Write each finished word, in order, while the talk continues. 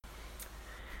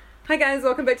Hi guys,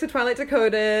 welcome back to Twilight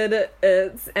Decoded.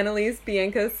 It's Annalise,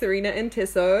 Bianca, Serena, and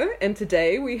Tesso, and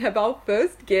today we have our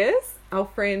first guest, our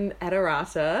friend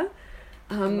Adarata.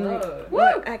 Hello.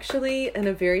 We're actually in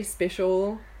a very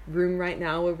special room right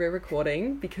now where we're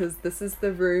recording because this is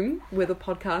the room where the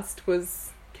podcast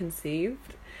was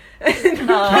conceived. This is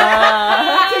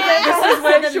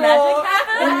where the magic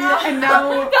happens. And now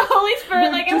The Holy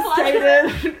Spirit like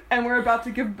decided, and we're about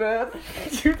to give birth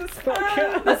to this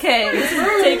podcast. Okay, this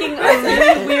is taking a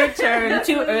really weird turn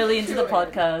too early into the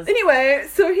podcast. Anyway,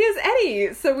 so here's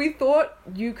Eddie. So we thought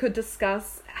you could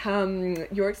discuss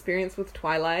your experience with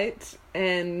Twilight,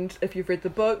 and if you've read the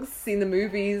books, seen the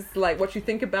movies, like what you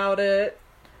think about it.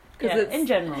 Yeah, It's, in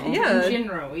general. Yeah. In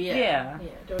general, yeah. Yeah.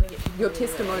 Don't want to get Your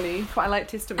testimony, Twilight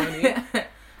testimony.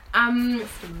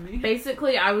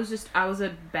 Basically, I was a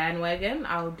bandwagon.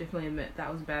 I'll definitely admit that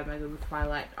I was a bandwagon with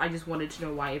Twilight. I just wanted to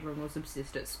know why everyone was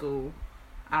obsessed at school,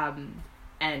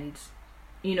 and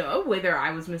you know whether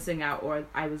I was missing out or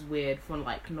I was weird for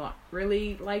like not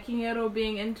really liking it or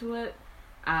being into it.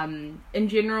 In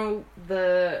general,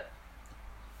 the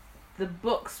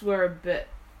books were a bit.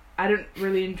 I don't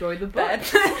really enjoy the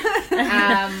books.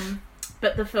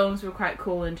 But the films were quite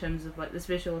cool in terms of like the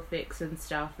special effects and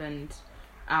stuff, and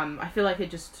I feel like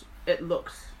it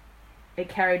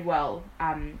carried well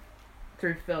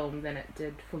through film than it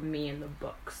did for me in the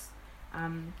books.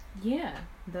 Yeah,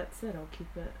 that's it. I'll keep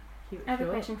it I have a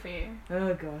short. question for you.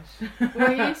 Oh gosh.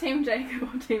 Were you Team Jacob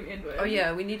or Team Edward? Oh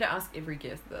yeah, we need to ask every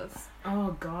guest this.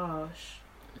 Oh gosh.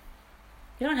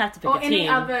 You don't have to pick Or a any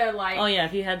team. other like Oh yeah,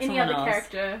 if you had any someone other else.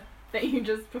 character that you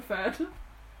just preferred.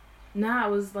 Nah,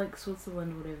 it was like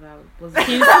Switzerland or whatever. I was Team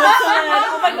Switzerland.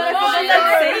 Oh my god, I forgot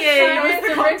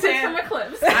that saying. From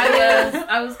Eclipse.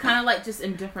 I was kind of like just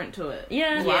indifferent to it.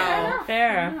 Yeah, Wow.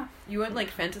 fair. You weren't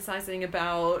like fantasizing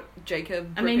about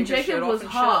Jacob. I mean, ripping his Jacob shirt was off and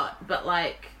hot, but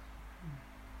like,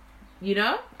 you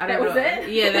know, I don't That was know. it?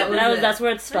 Yeah, that was it. That's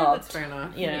where it shit. stopped. That's fair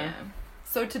enough. Yeah.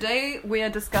 So today we are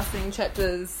discussing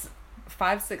chapters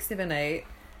 5, 6, 7, 8.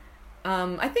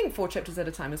 I think 4 chapters at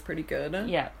a time is pretty good.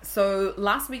 Yeah. So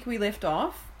last week we left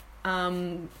off.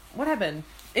 What happened?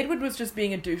 Edward was just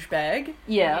being a douchebag.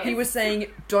 Yeah. He was saying,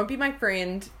 "Don't be my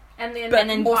friend." And then, But And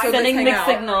then also sending let's hang mixed out.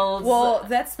 signals. Well,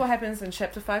 that's what happens in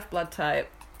chapter 5, Blood Type.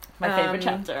 my favorite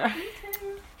chapter.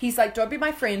 He's like, "Don't be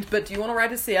my friend, but do you want to ride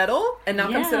to Seattle? And now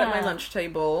come sit at my Yeah. lunch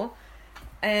table."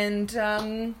 And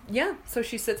yeah, so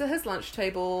she sits at his lunch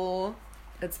table.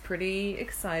 It's pretty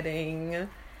exciting.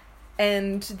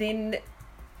 And then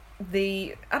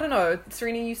I don't know,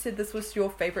 Serena, you said this was your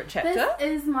favorite chapter? this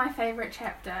is my favorite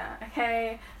chapter,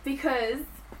 okay? Because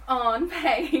on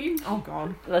page Oh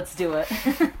god. Let's do it.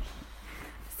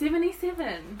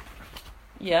 77,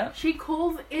 Yeah. she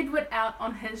calls Edward out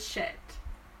on his shit.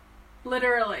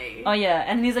 Literally. Oh yeah,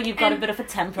 and he's like, you've got a And- bit of a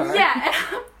temper. Yeah.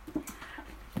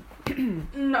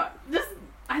 No,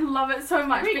 I love it so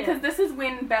much Read because it. this is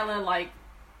when Bella like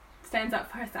stands up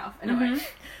for herself in a way. Mhm.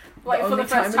 Like The for the only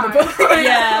time first in the time. book.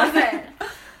 Yeah. What was it?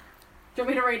 Do you want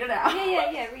me to read it out?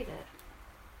 Yeah, read it.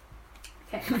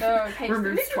 Okay, so page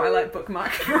Removes 32. Twilight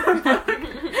bookmark.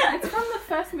 It's from the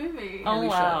first movie. Oh we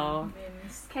wow.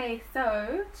 Okay,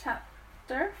 so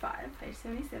chapter 5, page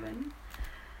 77.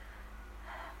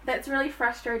 That's really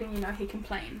frustrating, you know, he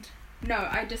complained. No,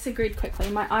 I disagreed quickly,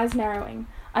 my eyes narrowing.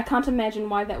 I can't imagine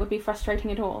why that would be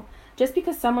frustrating at all. Just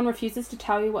because someone refuses to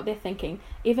tell you what they're thinking,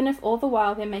 even if all the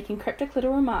while they're making cryptic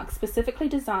little remarks specifically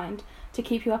designed to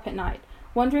keep you up at night,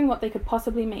 wondering what they could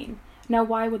possibly mean. Now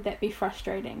why would that be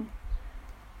frustrating?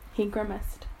 He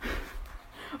grimaced.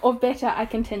 Or better, I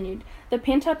continued, the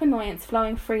pent-up annoyance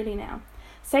flowing freely now.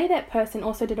 Say that person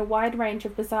also did a wide range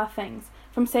of bizarre things,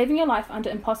 from saving your life under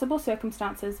impossible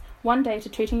circumstances one day to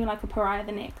treating you like a pariah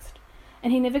the next.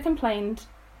 And he never explained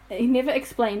any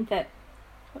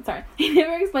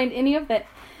of that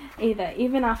either,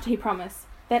 even after he promised.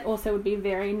 That also would be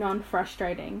very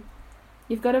non-frustrating.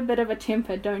 You've got a bit of a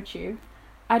temper, don't you?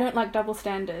 I don't like double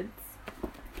standards.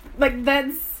 Like,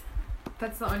 that's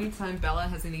That's the only time Bella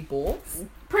has any balls.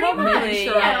 pretty Probably, much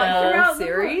yeah. like, The throughout whole the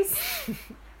series. book.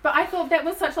 But I thought that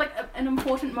was such like an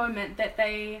important moment that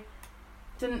they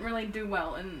didn't really do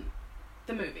well in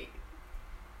the movie.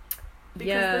 Because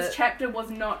Yeah. this chapter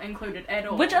was not included at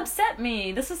all. Which upset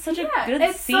me. This is such a Yeah, good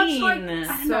it's such, scene. like, I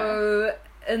don't So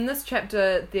in this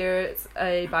chapter, there's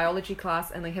a biology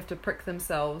class and they have to prick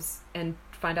themselves and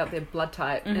find out their blood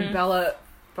type. And Mhm. Bella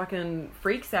fucking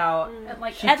freaks out. At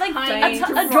like, She At, like, tiny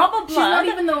a drop of She's not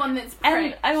blood. even the one that's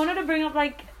And pricked. I wanted to bring up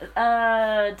like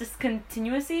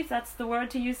discontinuity, if that's the word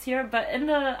to use here. But in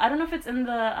the, I don't know if it's in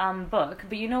the book,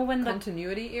 but you know when the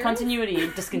Continuity errors? continuity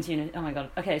discontinuity. Oh my god.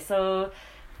 Okay, so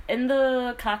in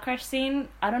the car crash scene,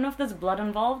 I don't know if there's blood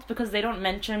involved because they don't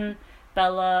mention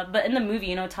Bella, but in the movie,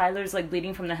 you know, Tyler's like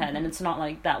bleeding from the head, and it's not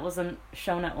like that wasn't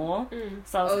shown at all.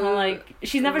 So I was kind of like,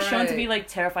 she's never shown to be like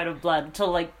terrified of blood till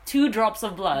like 2 drops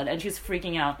of blood, and she's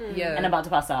freaking out and about to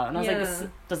pass out. And I was like, this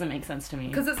doesn't make sense to me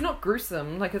because it's not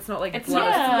gruesome. Like it's not like It's blood. not.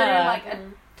 It's literally like a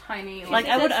tiny. Like,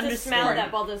 I would understand. The smell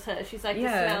that bothers her. She's like, the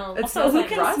smell. It Also, smells who like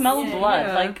can rust. smell Yeah. blood?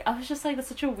 Yeah. Like, I was just like, that's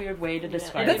such a weird way to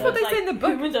describe That's it. what they say in the book.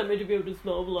 Humans are meant to be able to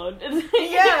smell blood.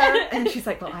 Yeah, and she's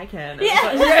like, well, I can. And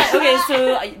Yeah. it's like, Okay,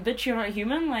 so bitch, you're not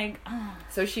human. Like,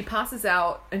 so she passes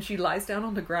out and she lies down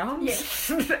on the ground. Yes.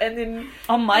 And then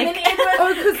oh, Mike. And then Edward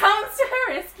Oh, 'cause- comes to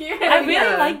her rescue. I really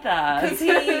Yeah. like that. because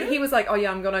he was like, oh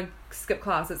yeah, I'm gonna skip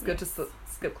class. It's good to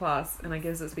skip class. And I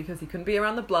guess it's because he couldn't be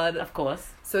around the blood. Of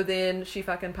course, So then she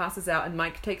fucking passes out and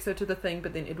Mike takes her to the thing.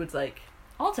 But then Edward's like,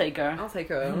 I'll take her. I'll take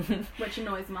her, Which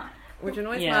annoys Mike. which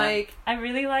annoys Yeah. Mike. I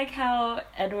really like how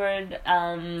Edward,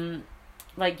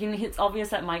 like, you know, it's obvious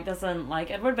that Mike doesn't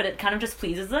like Edward, but it kind of just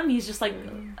pleases him. He's just like,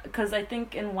 because I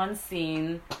think in one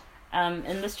scene,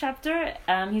 in this chapter,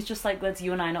 he's just like, let's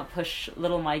you and I not push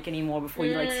little Mike anymore before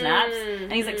he like snaps,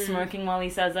 and he's like smirking while he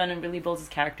says that, and it really builds his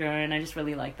character, and I just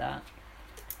really like that.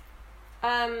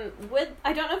 I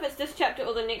don't know if it's this chapter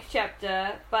or the next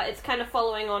chapter, but it's kind of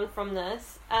following on from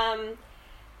this. I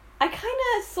kind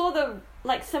of saw the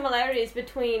like similarities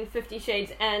between 50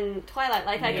 Shades and Twilight.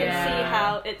 Like I can see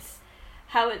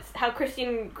how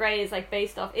Christian Grey is like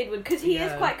based off Edward, because he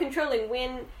is quite controlling.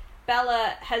 When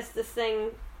Bella has this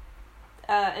thing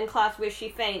in class where she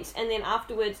faints, and then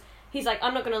afterwards he's like,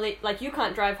 I'm not gonna let, like, you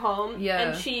can't drive home,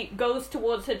 and she goes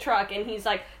towards her truck and he's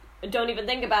like, don't even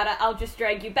think about it, I'll just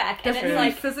drag you back. And it's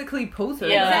like physically pulls her.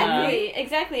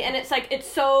 exactly, and it's like, it's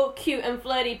so cute and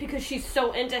flirty because she's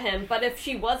so into him, but if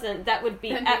she wasn't, that would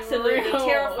be absolutely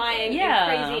terrifying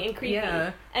and crazy and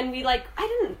creepy. And we like, I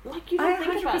didn't like, you don't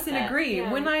think about that. I 100% agree.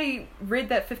 When I read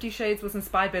that 50 Shades was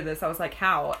inspired by this, I was like,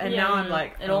 how? And now I'm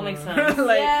like, it all makes sense.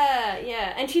 Like,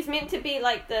 and she's meant to be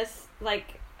like this,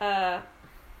 like I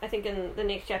think in the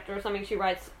next chapter or something she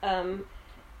writes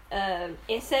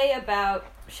essay about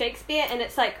Shakespeare, and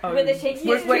it's like where the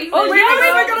Shakespeare wait, treatment.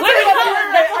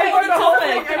 That's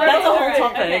a whole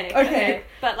topic. Okay.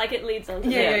 But like it leads on to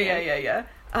Yeah.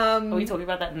 Are we talking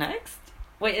about that next?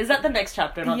 Wait, is that the next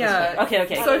chapter? Not this one?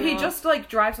 Okay. So he just like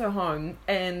drives her home,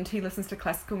 and he listens to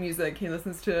classical music. He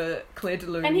listens to Claire de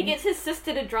Lune, and he gets his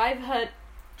sister to drive her,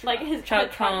 like his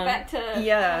truck back to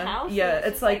her house. Yeah,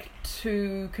 it's like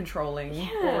too controlling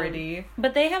already.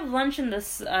 But they have lunch in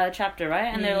this chapter, right?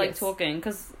 And they're like talking,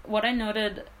 because what I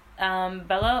noted,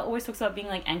 Bella always talks about being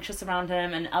like anxious around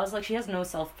him, and I was like, she has no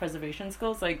self-preservation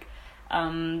skills. Like,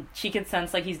 she can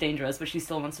sense like he's dangerous, but she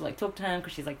still wants to like talk to him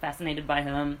because she's like fascinated by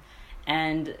him,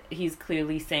 and he's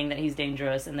clearly saying that he's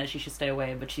dangerous and that she should stay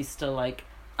away, but she's still like,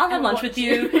 I'll have lunch with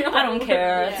you. I don't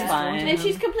care. It's fine. And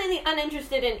she's completely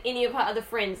uninterested in any of her other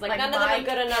friends. Like none of them are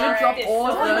good enough. Should drop It's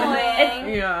all so of them.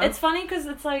 annoying. It's funny because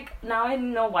it's like, now I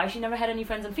know why she never had any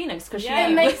friends in Phoenix, because she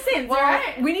It makes sense,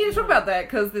 right? We need to talk about that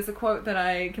because there's a quote that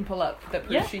I can pull up that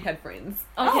proves she had friends.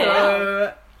 Okay.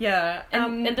 So, yeah.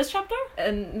 in this chapter?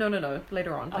 And no,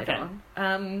 later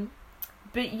on.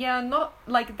 But yeah, not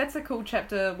like, that's a cool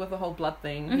chapter with the whole blood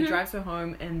thing. He drives her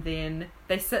home, and then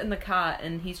they sit in the car,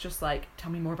 and he's just like, "Tell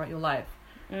me more about your life."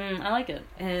 I like it.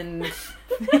 And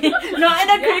not in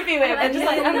a creepy way, but just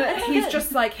like, he's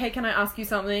just like, "Hey, can I ask you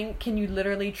something? Can you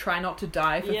literally try not to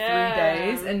die for 3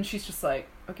 days?" And she's just like,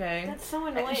 "Okay." That's so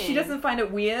annoying. She doesn't find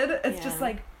it weird. It's just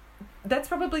like, that's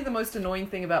probably the most annoying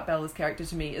thing about Bella's character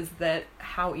to me, is that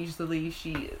how easily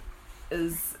she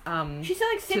is she's so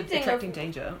accepting to attracting of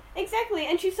danger. Exactly,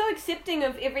 and she's so accepting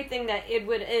of everything that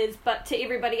Edward is, but to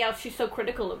everybody else she's so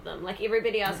critical of them. Like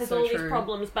everybody else has all these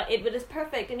problems, but Edward is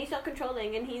perfect and he's not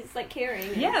controlling and he's like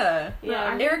caring. Yeah.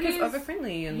 I Eric think is over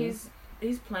friendly, and he's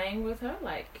playing with her,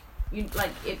 like you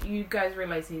guys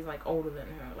realize he's like older than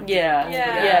her. Like, yeah.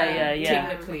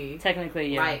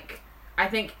 Technically, yeah. Like, I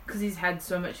think because he's had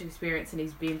so much experience and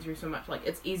he's been through so much, like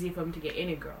it's easy for him to get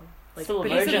any girl. Like, Still a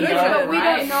but he's a virgin, virgin, though. But we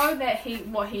Right. don't know that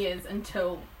what he is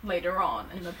until later on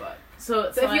in the book. So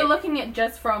it's So if like, you're looking at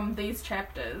just from these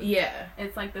chapters,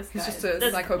 it's like this he's guy. just a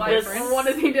This psychopath. boyfriend. What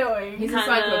is he doing? he's a Kind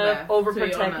psychopath. of to be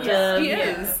honest. overprotective. He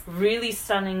is. Really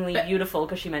stunningly beautiful,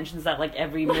 because she mentions that like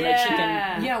every minute she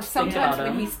can. Yeah, sometimes about when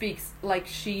him. he speaks, like,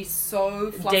 she's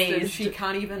so flustered, Dazed. she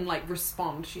can't even like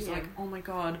respond. She's like, "Oh my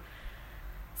god."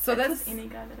 So That's that's with any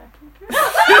guy that I talk to.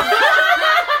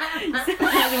 You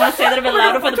want to say that a bit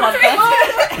louder for the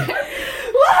podcast?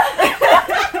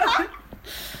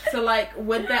 So like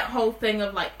with that whole thing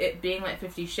of like it being like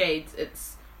 50 Shades,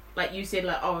 it's like you said,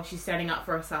 like, oh, she's standing up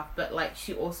for herself, but like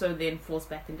she also then falls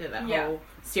back into that whole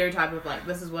stereotype of like,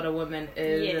 this is what a woman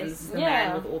is, and this is the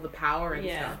man with all the power and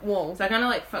stuff. Well, So it kind of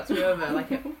like fucks me over.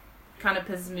 Like it kind of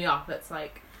pisses me off. It's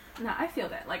like, No, I feel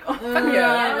that. Like,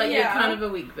 like you're kind of a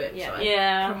weak bitch. Yeah.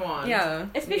 Like, come on. yeah.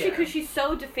 Especially because she's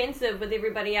so defensive with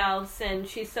everybody else, and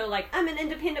she's so like, I'm an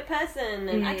independent person,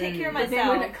 and I take care of but myself.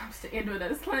 then when it comes to Edward,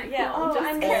 it's like, Yeah, oh, just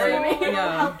I'm carry so me.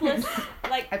 helpless.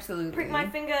 Like, Absolutely. prick my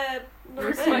finger.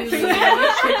 Little Prick my bit. finger.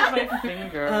 my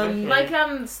finger.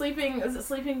 Like sleeping. Is it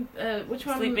sleeping? Which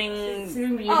one? Sleeping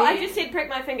Beauty. Oh, I just said prick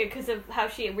my finger because of how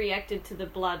she reacted to the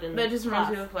blood and. That just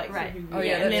reminds me stuff. of like Right. Sleeping Oh, Beauty.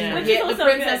 yeah, and then Which you is get the also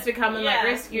princess good. to come and Yeah. like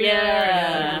rescue her.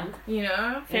 Yeah. And, you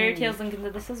know. Fairy tales link into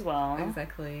this as well.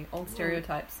 Exactly. Old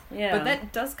stereotypes. Yeah. But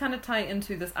that does kind of tie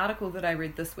into this article that I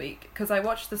read this week, because I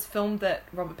watched this film that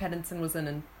Robert Pattinson was in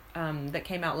and that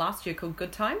came out last year called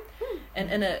Good Time. And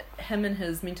in it, him and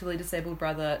his mentally disabled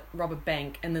brother rob a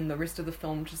bank, and then the rest of the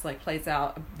film just like plays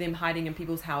out them hiding in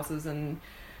people's houses and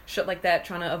shit like that,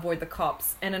 trying to avoid the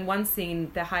cops. And in one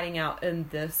scene, they're hiding out in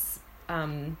this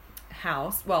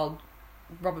house. Well,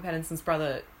 Robert Pattinson's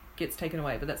brother gets taken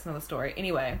away, but that's another story.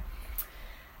 Anyway,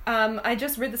 I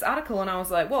just read this article and I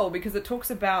was like, whoa, because it talks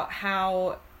about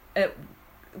how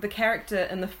the character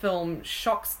in the film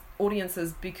shocks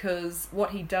audiences because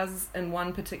what he does in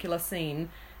one particular scene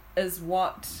is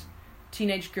what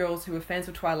teenage girls who were fans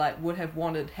of Twilight would have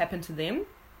wanted happen to them.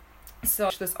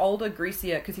 So this older,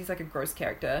 greasier, because he's like a gross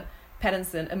character,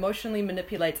 Pattinson emotionally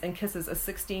manipulates and kisses a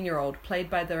 16-year-old played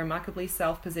by the remarkably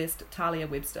self-possessed Talia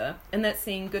Webster. In that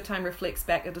scene, Good Time reflects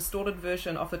back a distorted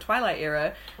version of the Twilight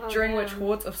era, during which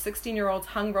hordes of 16-year-olds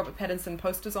hung Robert Pattinson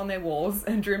posters on their walls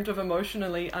and dreamt of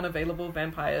emotionally unavailable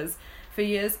vampires. For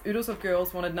years, oodles of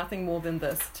girls wanted nothing more than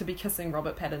this, to be kissing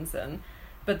Robert Pattinson.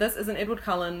 But this isn't Edward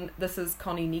Cullen, this is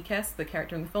Connie Nikas, the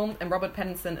character in the film, and Robert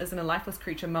Pattinson isn't a lifeless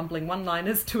creature mumbling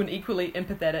one-liners to an equally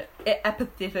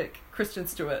apathetic Kristen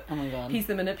Stewart. Oh my god. He's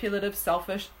the manipulative,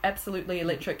 selfish, absolutely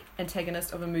electric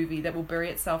antagonist of a movie that will bury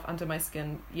itself under my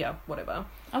skin. Yeah, whatever.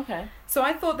 Okay. So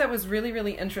I thought that was really,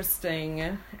 really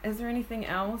interesting. Is there anything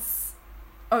else?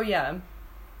 Oh, yeah.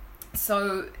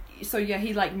 So yeah,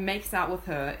 he like makes out with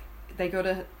her. They go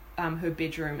to her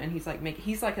bedroom, and he's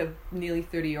like a nearly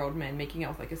 30-year-old man making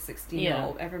out with like a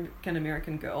 16-year-old African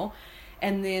American girl,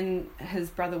 and then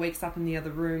his brother wakes up in the other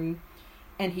room,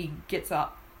 and he gets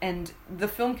up, and the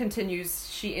film continues.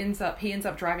 He ends up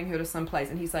driving her to some place,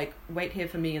 and he's like, "Wait here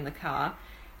for me in the car.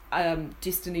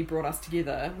 Destiny brought us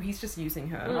together." He's just using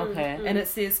her. Okay. And it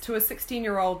says, to a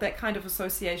 16-year-old, that kind of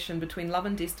association between love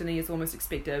and destiny is almost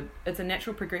expected. It's a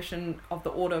natural progression of the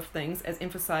order of things, as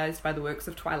emphasized by the works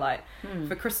of Twilight.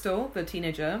 For Crystal, the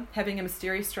teenager, having a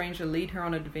mysterious stranger lead her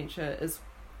on an adventure is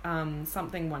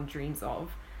something one dreams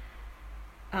of.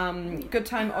 Good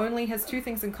Time only has two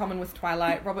things in common with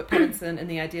Twilight: Robert Pattinson and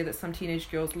the idea that some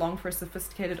teenage girls long for a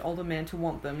sophisticated older man to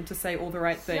want them, to say all the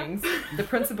right things. The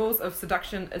principles of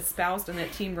seduction espoused in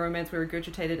that teen romance were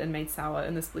regurgitated and made sour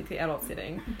in this bleakly adult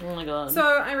setting. Oh my god. So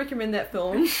I recommend that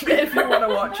film if you want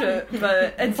to watch it.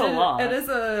 But It's a lot. it is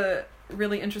a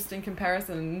really interesting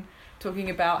comparison, talking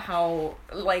about how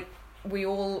like we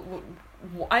all.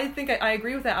 I think I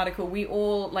agree with that article. We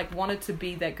all like wanted to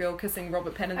be that girl kissing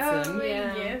Robert Pattinson, Oh,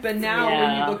 Yeah. yes. but now when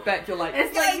Yeah. you look back, you're like,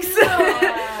 It's yikes!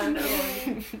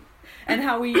 like, no. And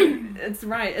how it's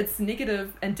right, it's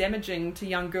negative and damaging to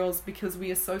young girls because we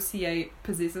associate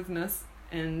possessiveness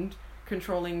and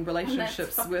controlling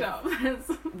relationships with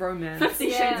romance. 50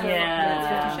 Shades Yeah. of Yeah.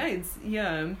 That's 50 Shades,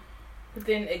 yeah. But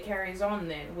then it carries on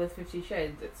then with 50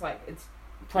 Shades. It's like it's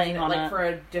Playing on like it. for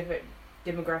a different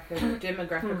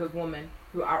demographic of women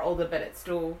who are older, but it's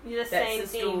still The that's same the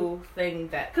thing. still thing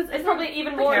that Because It's probably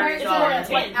even more. carries It's on. more It's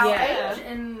intense. like our Yeah. age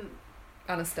in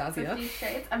Anastasia. 50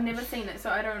 Shades. I've never seen it,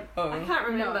 so I don't Oh. I can't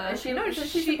remember. know. Is she, No, is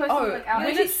she she- supposed to oh, be like our when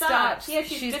age? it starts, Yeah,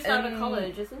 she's just out of in-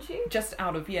 college, isn't she? Just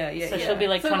out of, yeah. So yeah. she'll be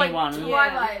like so 21. Like,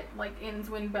 Twilight like ends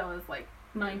when Bella's like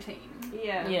 19.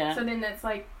 Yeah. Yeah. So then that's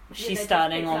like She's they just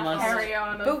starting picked up almost. carry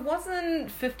on. Of, But wasn't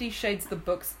 50 Shades the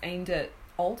books aimed at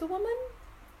older women?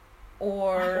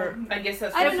 Or, I guess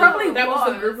that's I what- probably that was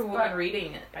the was, group of women but-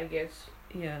 reading it. I guess.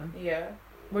 yeah. Yeah.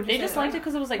 What'd They you just say? liked it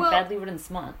because it was like Well- badly written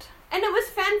smut. And it was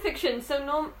fan fiction,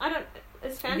 so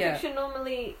is fan Yeah. fiction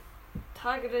normally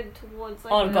targeted towards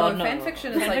like Oh, No, God, no. fan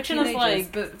fiction is like Fanfiction is teenagers,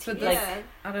 like- but for this, yeah.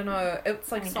 I don't know,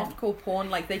 it's like Okay. softcore porn,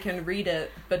 like they can read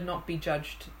it but not be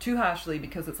judged too harshly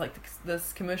because it's like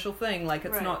this commercial thing, like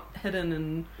it's Right. not hidden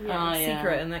and Oh, yeah.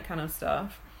 secret and that kind of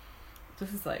stuff.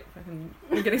 This is like fucking,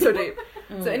 we're getting so deep.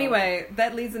 Mm. So anyway,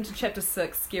 that leads into chapter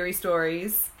 6, Scary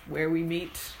Stories, where we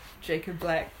meet Jacob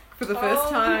Black for the first Oh,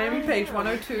 time, yeah. page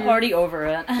 102. Already over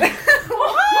it.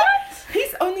 What?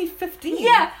 He's only 15.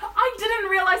 Yeah, I didn't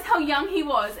realize how young he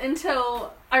was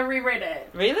until I reread it.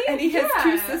 Really? And he has Yeah.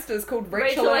 2 sisters called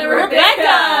Rachel, Rachel and and Rebecca.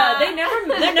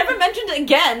 Rebecca! They're never mentioned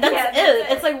again. That's Yeah, it.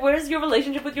 that's it. It's like, where's your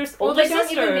relationship with your Well, older they don't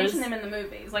sisters? even mention them in the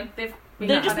movies. Like, they've been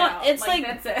They're cut just not. out. It's like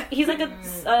that's it. he's like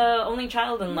a only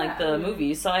child in like the Yeah.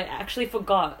 movie, so I actually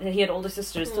forgot that he had older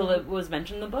sisters till it was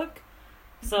mentioned in the book.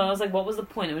 So I was like, what was the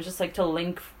point? It was just like to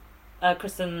link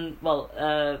Kristen,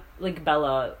 link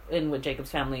Bella in with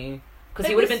Jacob's family because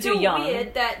he would have been too young.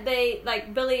 Weird that they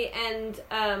like Billy and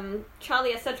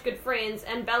Charlie are such good friends,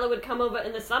 and Bella would come over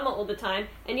in the summer all the time,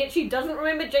 and yet she doesn't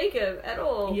remember Jacob at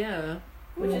all. Yeah.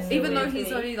 Which is so Even though weird to he's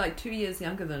me. only like 2 years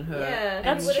younger than her. Yeah,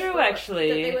 That's you would've true, thought actually.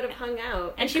 That they would have hung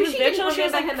out, And she Because was there didn't till she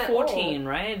was remember like him at all. 14,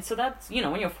 right? So that's,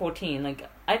 when you're 14, like,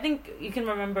 I think you can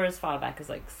remember as far back as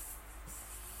like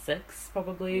 6,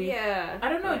 probably. Yeah, I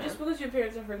don't know. Yeah. Just because your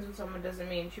parents are friends with someone doesn't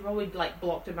mean she probably like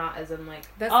blocked him out as in like.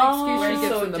 That's Oh, the excuse we're she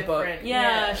gives so in the book. different.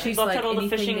 Yeah, she She's blocked like, out all the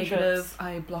anything fishing negative, trips.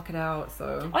 I block it out,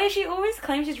 so... Oh yeah, she always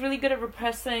claims she's really good at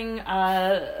repressing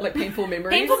Like painful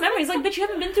memories. painful memories. Like, but you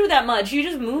haven't been through that much. You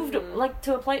just moved like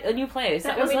to a new place.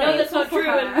 That And was we like, know that's not true.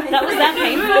 And that was that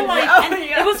painful. Like, Oh, and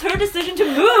yeah. it was her decision to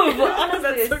move.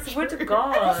 Honestly, That's so I swear to true.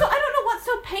 God. Also, I don't know what's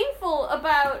so painful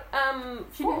about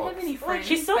She didn't have any Fox. friends.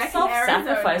 She's so back in Arizona,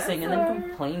 self-sacrificing and then so-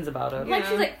 complains about it. Like Yeah.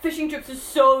 she's like, fishing trips is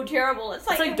so terrible. It's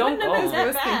like, like, it don't wouldn't have go. been that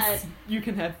Worst bad. things you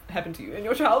can have happen to you in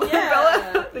your childhood, Yeah,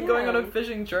 Bella, than going on a yeah.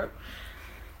 fishing trip.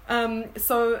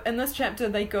 So in this chapter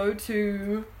they go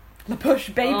to La Push,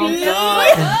 baby. Oh,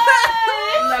 God.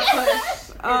 La Push.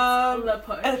 Um, La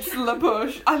Push. It's La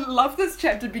Push. I love this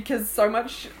chapter because so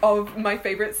much of my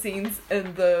favorite scenes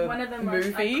in the One of the most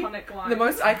movie, iconic lines. the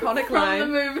most iconic from line. the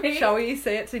movie. Shall we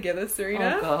say it together,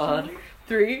 Serena? Oh God.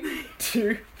 3,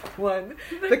 2, 1.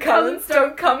 The Cullens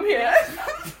don't come here.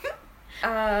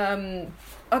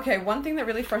 Okay, one thing that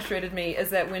really frustrated me is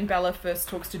that when Bella first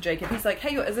talks to Jacob, he's like,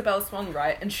 "Hey, you're Isabella Swan,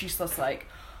 right?" And she's just like,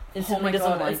 "Oh Instantly my doesn't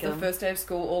god, like it's the him. first day of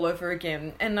school all over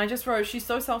again." And I just wrote, she's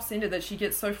so self-centered that she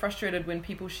gets so frustrated when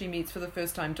people she meets for the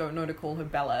first time don't know to call her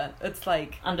Bella. It's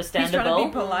like, he's Understandable. trying to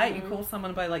be polite. You call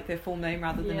someone by like their full name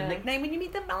rather than a Yeah. nickname when you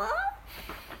meet them, Bella.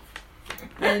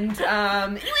 And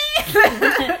The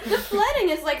flirting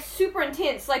is like super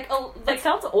intense. Like It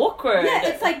sounds awkward. yeah,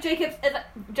 it's like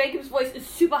Jacob's voice is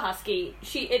super husky.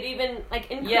 It even like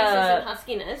increases Yeah. in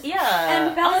huskiness. Yeah.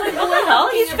 And Bella's I was like, like, what the hell?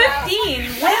 He's talking about- 15.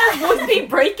 Why is his voice be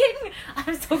breaking?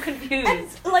 I'm so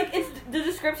confused. And like it's the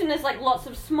description is like lots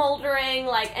of smoldering,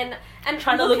 like and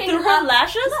Trying to look looking through her up-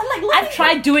 lashes? Like, I've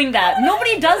tried doing that.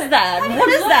 Nobody does that. What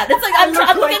is that? It's like I'm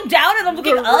looking down and I'm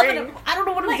looking the up and ring. I don't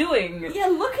know what I'm Like, doing. Yeah,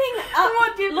 looking up,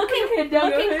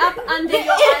 looking up under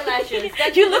your eyelashes.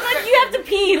 That's You the look like you have to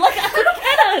pee. Look at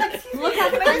it. Look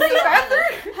up under your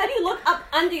eyelashes. How do you look up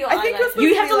under your I think eyelashes? we're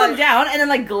You have to Like- look down and then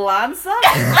like glance up.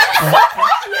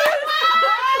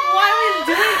 Why are we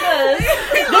doing this?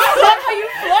 This is not how you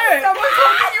flirt. someone's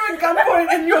holding you at gunpoint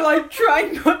and you're like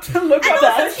trying not to look And up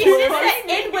also, at she you. says that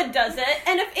Edward does it,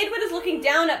 and if Edward is looking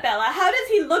down at Bella, how does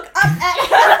he look up at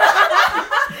her?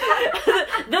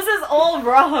 This is all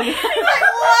wrong. He's like,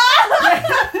 what?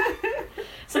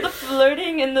 So the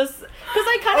flirting in this, because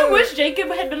I kind of wish Jacob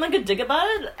had been like a dick about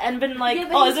it and been like, Yeah,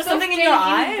 but oh, he's is there so something in your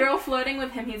scared any eye? girl flirting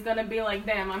with him, he's gonna be like,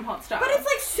 damn, I'm hot stuff. But it's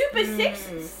like super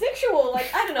sexual.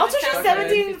 Like I don't know. Also, it she's sounds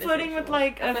 17 super flirting with sexual.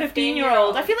 like a 15-year-old.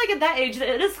 15-year-old. I feel like at that age,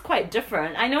 it is quite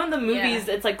different. I know in the movies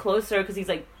it's like closer because he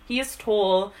is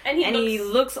tall And he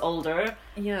looks- looks older,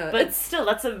 Yeah, but still,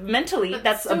 mentally, But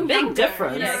that's a still big younger,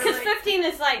 difference. Yeah, Yeah. because 15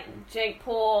 is like Jake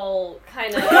Paul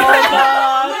kind of. no, cut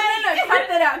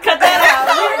that out. Cut that out.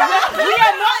 We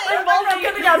are not involved in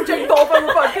cutting out Jake Paul from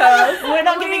the podcast. We're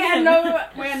not giving him.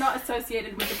 We are not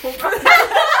associated with the Paul brothers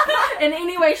in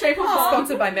any way, shape, or form.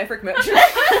 sponsored by Maverick Mitch.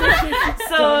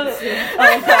 So,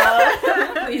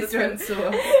 Please don't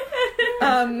sue.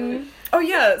 Oh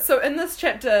yeah, so in this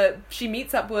chapter, she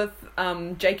meets up with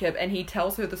Jacob, and he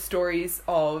tells her the stories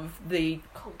of the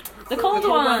the cold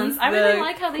ones. I really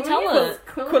like how they tell it.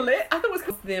 Colette. I thought it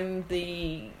was them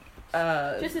the Just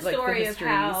a like, the story of histories,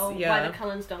 how why yeah. the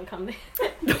Cullens don't come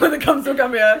there. when it comes to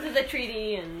come here. This is a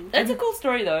treaty and. It's a cool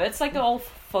story though. It's like an old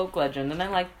folk legend, and I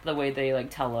like the way they like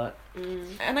tell it.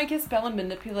 And I guess Bella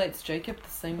manipulates Jacob the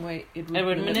same way It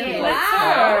would manipulate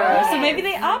Wow. her. So maybe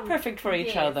they are perfect for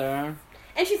each Yes. other.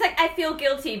 And she's like, I feel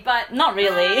guilty, but Not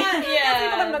really.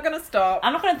 yeah. I'm not gonna stop.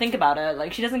 I'm not gonna think about it.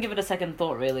 Like, she doesn't give it a second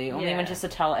thought, really. Only Yeah. when just to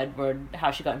tell Edward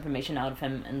how she got information out of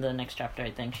him in the next chapter,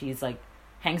 I think. She's like,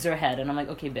 hangs her head, and I'm like,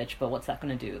 okay, bitch, but what's that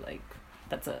gonna do? Like,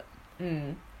 that's it.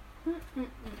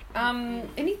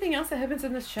 Anything else that happens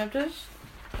in this chapter? This is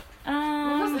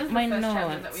the My first chapter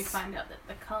notes. that we find out that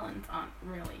the Cullens aren't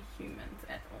really humans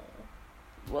at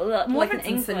all. well, more like of an it's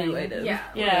inkling. insinuated. Yeah.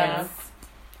 Yeah. It's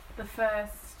the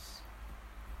first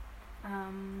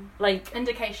Like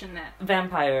indication that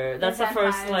vampire. That's the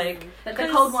first vampires. like. that the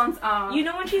 'Cause cold ones are. You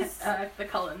know when she's the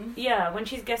Cullens. yeah, when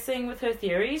she's guessing with her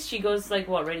theories, she goes like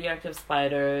what radioactive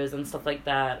spiders and stuff like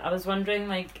that. I was wondering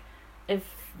like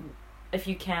if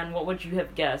you can, what would you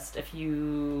have guessed if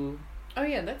you Oh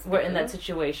yeah, that's were in good. that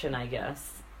situation? I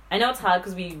guess I know it's hard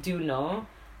because we do know,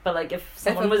 but like if If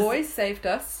someone a was. boy saved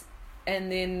us,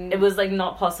 and then It was like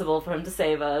not possible for him to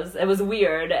save us. It was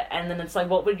weird, and then it's like,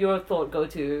 what would your thought go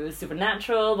to?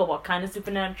 Supernatural, but what kind of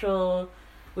supernatural?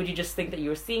 Would you just think that you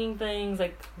were seeing things?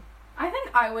 Like, I think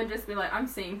I would just be like, I'm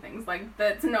seeing things like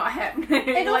that's not happening.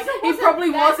 It like also he wasn't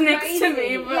probably that was next crazy. to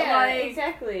me, but yeah, like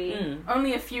exactly.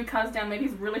 only a few cars down, maybe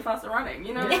he's really fast at running,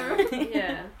 you know?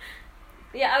 Yeah.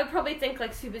 Yeah, I would probably think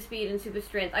like super speed and super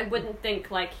strength. I wouldn't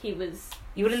think like he was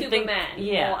you wouldn't Superman. think,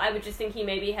 yeah, Or I would just think he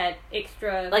maybe had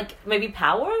extra like maybe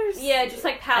powers. yeah, just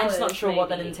like powers. I'm just not sure what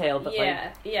that maybe. entailed, but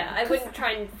yeah. I wouldn't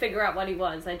try and figure out what he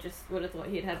was. I just would have thought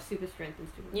he'd have super strength and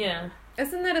super. Yeah.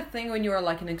 isn't that a thing when you're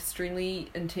like in extremely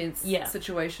intense Yeah.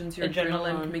 situations? Your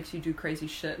Adrenaline. adrenaline makes you do crazy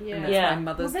shit, Yeah. and that's Yeah. why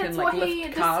mothers Well, can that's like what he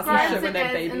lift cars and describes shit when it their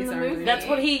as in babies the are. movie. That's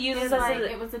what he uses It's as like,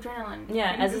 a it was adrenaline.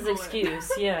 yeah, Can as you his Google it?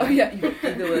 excuse. Yeah. Oh yeah, you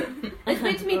Google it. It's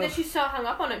weird to me that she's so hung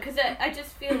up on it because I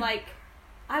just feel like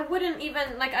I wouldn't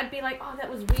even like. I'd be like, oh, that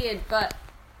was weird, but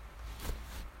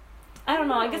I don't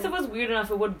know. I guess it was weird enough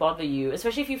it would bother you,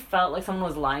 especially if you felt like someone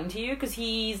was lying to you, because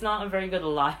he's not a very good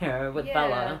liar with Yeah.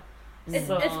 Bella. it's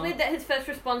So- weird that his first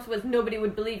response was nobody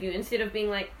would believe you instead of being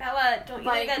like, Bella, don't you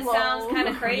Like, think that lol. sounds kind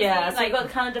of crazy? Yeah, so like, he got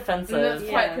kind of defensive. And that's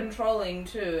Yeah. quite controlling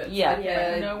too. It's Yeah. like,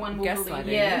 Yeah. No one will believe Gaslighting.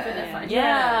 you, Yeah. even if I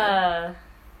Yeah.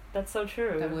 That's so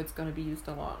true. That word's gonna be used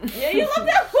a lot. yeah, you love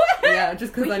that word. Yeah,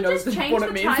 just because We I can know just this is change what the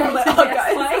it means. title I'm like, to oh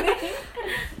guys. gaslighting.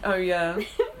 Oh yeah.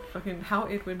 Fucking how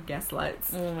Edward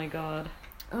gaslights. Oh my god.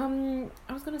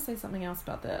 I was gonna say something else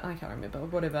about that. I can't remember.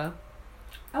 Whatever.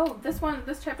 Oh, this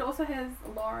chapter also has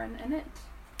Lauren in it.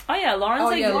 Oh yeah, Lauren's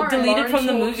like Lauren deleted from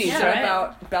the talks movies, shit right?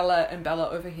 about Bella, and Bella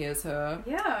overhears her.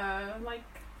 Yeah, like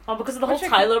Oh, because of the whole Which I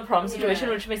Tyler prom situation,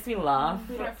 Yeah. which makes me laugh.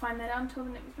 we don't find that out until the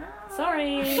next round.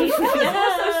 Sorry. That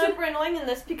was also super annoying in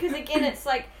this because again it's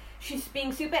like she's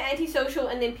being super antisocial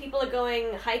and then people are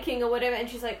going hiking or whatever and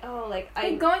she's like, oh, like They're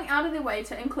I going out of their way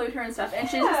to include her and stuff, and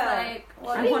she's just Yeah. like,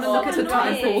 well, I wanna look at the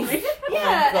titles.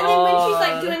 yeah, and then when she's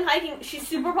like God. doing hiking, she's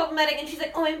super problematic and she's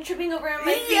like, oh, I'm tripping over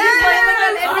my feet. Yeah. Like, oh my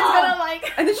god, Edward's Oh. gonna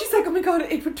like And then she's like, oh my god,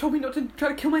 Edward told me not to try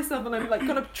to kill myself, and I'm like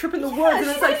gonna trip in the woods, and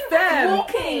it's she's like, like fam.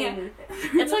 walking.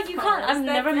 It's like you can't. I've That's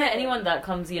never met it. anyone that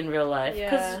clumsy in real life.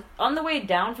 Because Yeah. on the way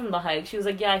down from the hike, she was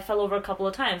like, "Yeah, I fell over a couple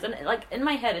of times," and like in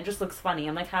my head, it just looks funny.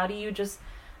 I'm like, how do you just,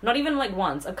 not even like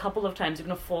once, a couple of times, you're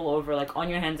gonna fall over like on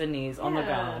your hands and knees on the Yeah.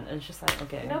 ground, and it's just like,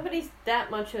 okay, Nobody's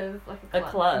that much of like a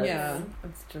klutz. Yeah,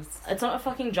 it's just It's not a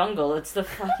fucking jungle. It's the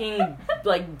fucking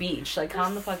like beach. Like,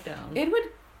 calm the fuck down. Edward.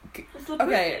 It's slippery,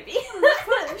 Okay. baby.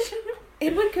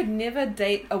 Edward could never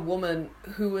date a woman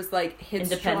who was like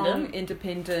headstrong,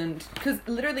 independent, because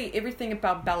literally everything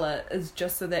about Bella is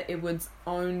just so that Edward's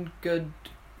own good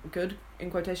in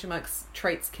quotation marks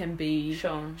traits can be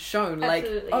Shown. Like,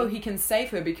 Absolutely. oh, he can save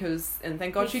her because, and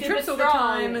thank God He's she super trips all the strong.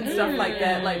 time and stuff like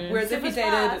that. Like, whereas if Super he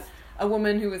dated fast. a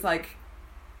woman who was like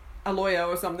a lawyer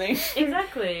or something,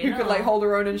 Exactly. who could like no. hold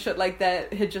her own and shit like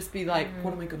that, he'd just be like,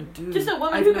 what am I gonna do? Just a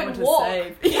woman I have who no could one to walk.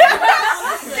 save. Yeah.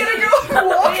 Get a girl who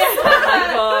walks. Oh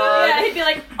my god. Yeah, he'd be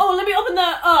like, oh, let me open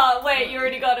the. Oh, wait, you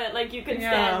already got it. Like you can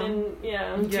Yeah. stand and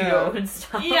yeah. To Yeah. go and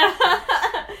stuff. Yeah.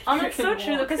 Oh, that's so Freaking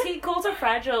true though, walk. because he calls her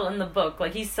fragile in the book.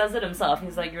 Like, he says it himself.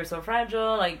 He's like, "You're so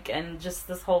fragile," like, and just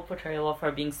this whole portrayal of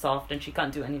her being soft and she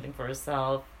can't do anything for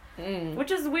herself, which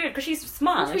is weird because she's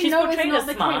smart. Like, Which we she's know is portrayed not as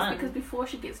the smart. case because before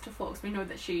she gets to Forks, we know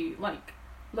that she like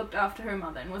looked after her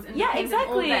mother and was Yeah, independent.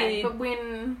 All exactly. that. But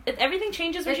when Everything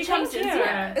changes when It she comes changes, here.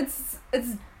 yeah. It's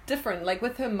different. Like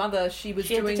with her mother, she was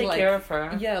She had to doing take like care of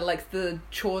her. yeah, like the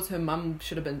chores her mum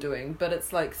should have been doing, but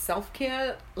it's like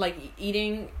self-care, like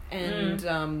eating and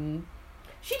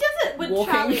She does it with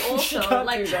Walking. Charlie She also. can't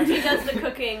Like do that. she does the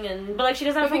cooking and. But like, she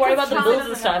doesn't have But to worry about because the Charlie bills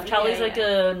and doesn't have- stuff. Charlie's yeah, like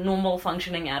a normal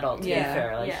functioning adult. To Yeah. be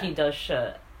fair, like Yeah. he does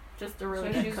shit. just a really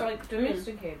So good she's cook. like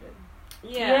domesticated.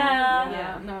 Yeah.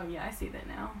 Yeah, no, yeah, I see that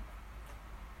now.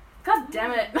 God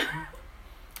damn it.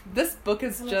 this book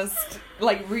is just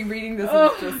like rereading this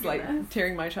Oh, is just like goodness.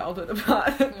 tearing my childhood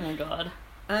apart. Oh my god.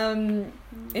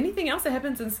 Anything else that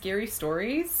happens in Scary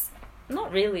Stories?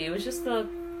 Not really. It was just the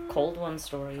cold one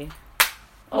story.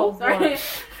 Oh, sorry.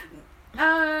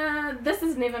 what? This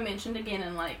is never mentioned again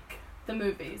in like the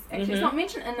movies. Actually, it's Mhm. not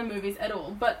mentioned in the movies at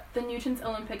all. But the Newton's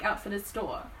Olympic Outfitters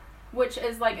store, which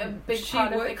is like a big She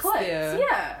part of works Eclipse. there,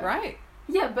 Yeah, Right.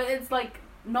 yeah, but it's like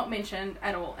not mentioned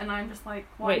at all, and I'm just like,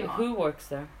 why Wait, not? who works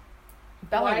there?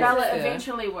 Why is Bella it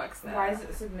eventually works there. Why is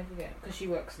it significant? Because she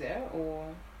works there, or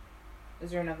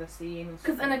is there another scene? or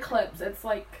Because in something? Eclipse, it's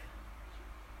like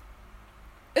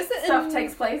Is it stuff in...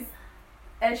 takes place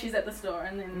as she's at the store,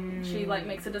 and then she like Mm.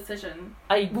 makes a decision.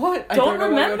 I What? I don't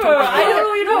know what you're remember. talking I don't know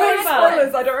what you're No talking about.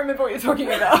 spoilers. I don't remember what you're talking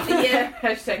about. Yeah.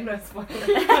 Hashtag no spoilers.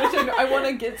 I want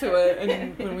to get to it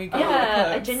and when we go to Yeah, I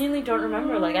Eclipse. genuinely don't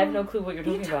remember. Like, I have no clue what you're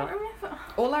You talking don't about. remember?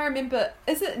 All I remember,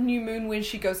 is it New Moon when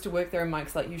she goes to work there and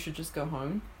Mike's like, you should just go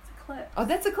home? It's Eclipse. Oh,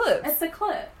 that's Eclipse. It's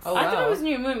Eclipse. Oh, I thought wow. it was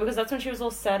New Moon because that's when she was all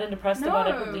sad and depressed about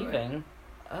No. everyone leaving.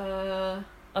 Uh,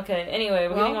 Okay, anyway,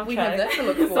 we're getting well, off we track. have that to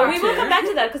look But forward we to. will come back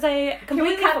to that because I Can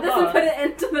we completely cut this and forgot. put it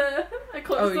into the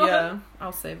Eclipse Oh, one? yeah.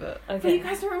 I'll save it. But Okay. you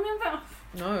guys don't remember?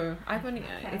 No, I've only...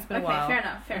 Okay. It's been okay, a while. fair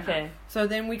enough, fair enough. So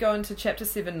then we go into Chapter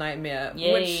 7, Nightmare.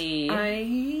 Yay.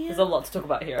 Which There's a lot to talk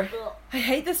about here. I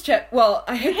hate this chapter. Well,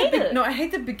 I hate, hate it? No, I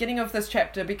hate the beginning of this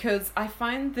chapter because I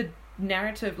find the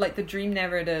narrative, like the dream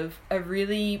narrative, a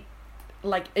really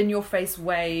like in your face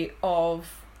way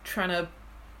of trying to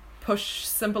push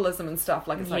symbolism and stuff.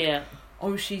 Like it's like, Yeah.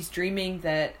 oh, she's dreaming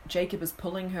that Jacob is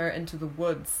pulling her into the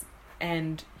woods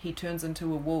and he turns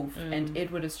into a wolf and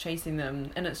Edward is chasing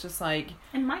them, and it's just like,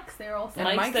 And Mike's there also.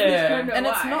 and Mike's there. there. Don't know And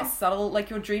it's why. not subtle.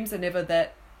 Like your dreams are never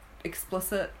that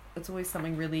explicit. It's always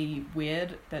something really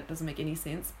weird that doesn't make any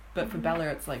sense. But for Bella,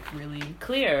 it's like really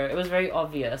Clear. It was very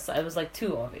obvious. It was like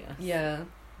too obvious. yeah.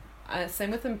 Same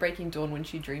with in Breaking Dawn when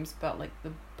she dreams about like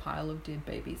the pile of dead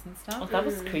babies and Oh, stuff. that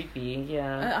was creepy.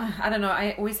 Yeah. I don't know.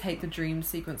 I always hate the dream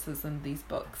sequences in these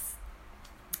books.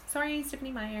 Sorry,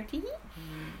 Stephanie Meyer.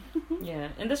 Yeah.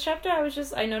 In this chapter,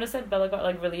 I noticed that Bella got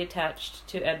like really attached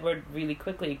to Edward really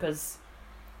quickly because,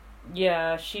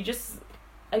 yeah, she just,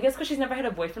 I guess because she's never had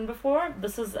a boyfriend before,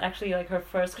 this is actually like her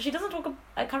first, because she doesn't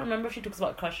I can't remember if she talks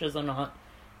about crushes or not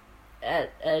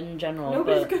in general.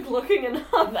 Nobody's but good looking enough.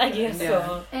 I guess Yeah.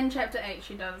 so. In chapter 8,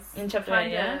 she does In chapter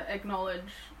kind 8, yeah? of acknowledge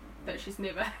that she's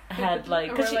never Had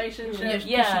like, a 'cause she, relationship.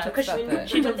 yeah, she because talks she, about that.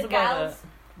 she With talks the about gals.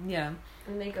 it. Yeah.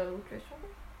 And they go dress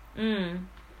shopping.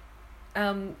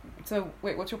 So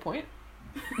wait, what's your point?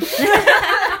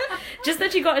 Just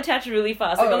that she got attached really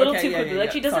fast, like Oh, a little okay, too yeah, quickly. yeah, Like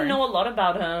yeah, she doesn't sorry. know a lot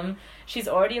about him. She's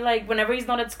already like, whenever he's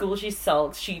not at school, she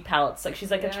sulks, she pouts. Like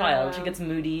she's like a child. She Yeah. gets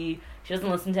moody. She doesn't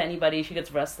listen to anybody. She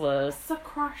gets restless. It's a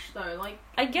crush though. Like,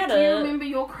 I get do you it. remember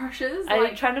your crushes? I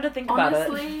Like, try not to think about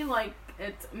honestly, like,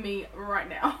 it's me right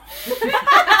now.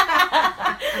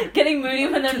 it. Getting moody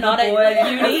when they're To not the at boy like,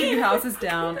 a uni. few houses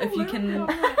down. If you can,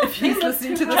 if he's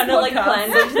listening to this Trying to like podcast,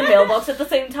 plan going to the mailbox at the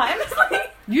same time.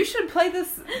 you should play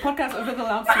this podcast over the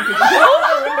loudspeaker. Just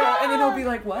open the window, and then he'll be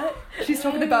like, "What? She's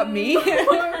talking about me."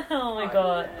 Oh my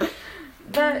god.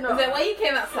 But Is that why you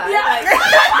came outside? Yeah. Like,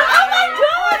 oh my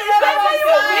god, is that why you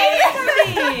were waiting for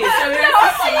me?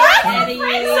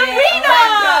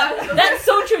 Serena! That's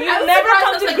so true. You never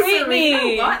come to greet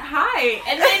me. What? Hi.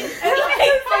 And then It's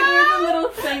like where the little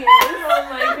thing is. Oh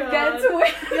my god. That's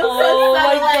where Oh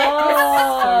my So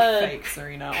god. fake,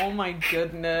 Serena. Oh my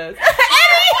goodness.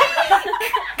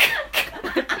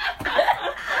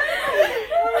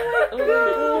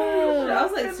 I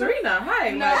was like, Serena, hi.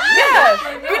 No. Like,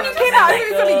 Yeah. When you came out, I knew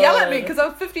he was gonna yell at me God. because I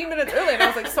was 15 minutes early, and I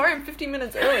was like, "Sorry, I'm 15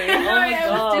 minutes early." Oh my it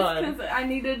was God. just because I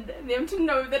needed them to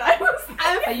know that I was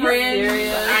Are you friends.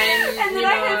 serious? and then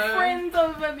I had friends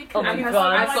over because Oh my I've God,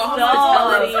 got stop.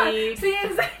 hospitality. See,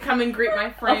 exactly. Come and greet my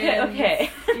friends. Okay.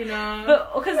 You know.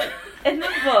 But because in the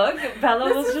book,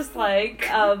 Bella was just like,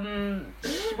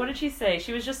 what did she say?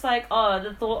 She was just like, oh,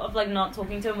 the thought of like not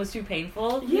talking to him was too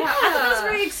painful. Yeah. I thought that was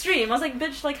very extreme. I was like,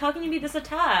 bitch, like how can you be this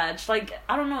attached? Like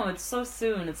I don't know, it's so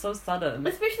soon, it's so sudden.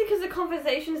 Especially because the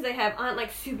conversations they have aren't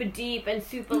like super deep and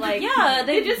super like. Yeah,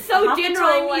 they're just so half the general.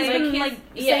 time Like, he's been like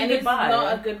Yeah, saying and he's goodbye.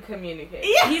 not a good communicator.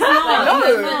 He's not. No.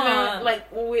 He's With not. the- like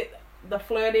with the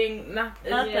flirting, nothing.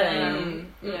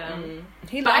 Nothing. Yeah.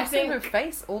 He But I laughs in think- her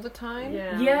face all the time.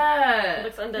 yeah. Yeah.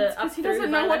 Looks under up Because he through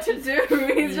doesn't the know what to eyelashes.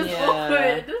 do. He's just Yeah.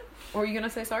 awkward. Or are you gonna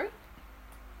say sorry?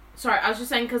 Sorry, I was just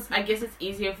saying because I guess it's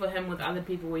easier for him with other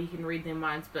people where you can read their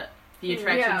minds, but the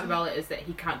attraction Yeah. to Bella is that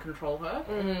he can't control her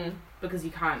Mm. because he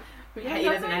can't. Yeah, he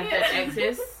doesn't have that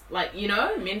access, like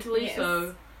mentally. Yes.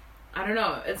 So I don't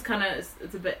know. It's kind of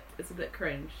it's a bit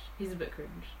cringe. He's a bit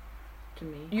cringe to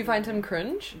me. You find him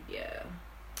cringe? Yeah.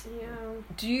 Yeah.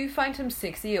 Do you find him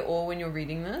sexy at all when you're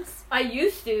reading this? I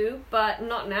used to, but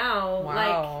not now.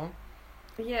 Wow.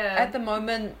 Like, yeah. At the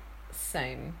moment,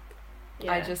 same.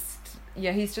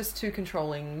 yeah. He's just too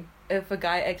controlling. If a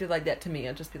guy acted like that to me,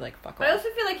 I'd just be like, fuck But I off. also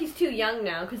feel like he's too young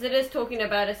now because it is talking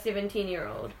about a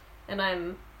 17-year-old, and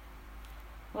I'm.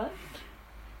 What?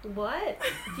 What?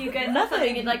 Do you guys have Nothing.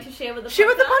 something you'd like to share with the Share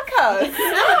with the podcast?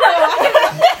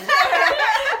 podcast.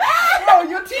 Oh,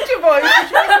 your teacher voice.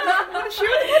 Want to share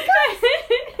with the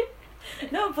podcast?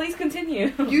 No, please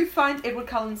continue. You find Edward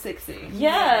Cullen sexy.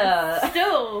 Yeah.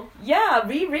 Still. Yeah,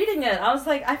 rereading it, I was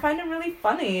like, I find him really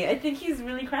funny. I think he's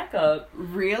really crack up.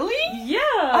 Really? Yeah.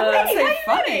 I wouldn't say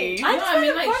funny. I No, I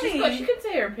mean, like, funny. she can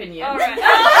say her opinion. All right.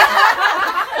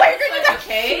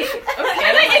 Okay.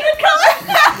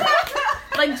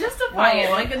 Like, justify it.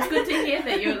 Like, it's good to hear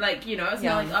that you're like, you know, it's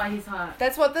not like, oh, he's hot.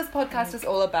 That's what this podcast is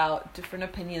all about. Different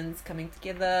opinions coming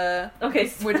together. Okay,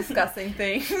 so We're discussing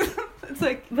things. It's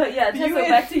like, but yeah, You Tessa, win.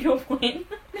 back to your point.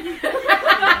 I'm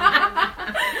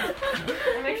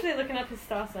actually looking up his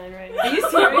star sign right now. Are you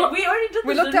serious? We already did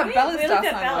we this, looked didn't up Bella's We star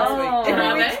looked sign at last Bella's. week. Oh.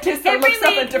 Every week Tessa Every looks up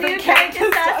a week, different new character's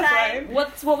character star star sign. sign.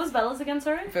 What was Bella's again,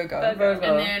 sorry? Virgo. Virgo.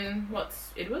 And then,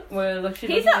 what's Edward? Well, look, she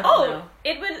He's doesn't a have it now.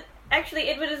 Edward. Actually,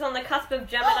 Edward is on the cusp of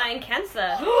Gemini and Cancer.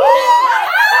 That's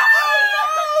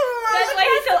why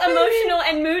he's so emotional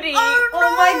and moody.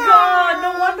 Oh my god,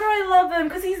 no wonder I love him,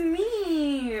 because he's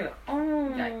me. Oh.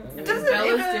 Doesn't Bella's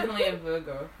even- definitely a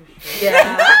Virgo, for sure.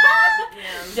 Yeah.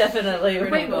 Yeah. Definitely. Wait,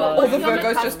 Virgo. what All was the he on the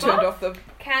Virgos cusp just of? turned off the...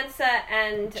 Cancer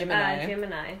and Gemini.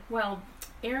 Gemini. Well,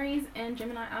 Aries and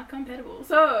Gemini are compatible,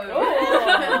 so.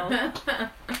 Oh.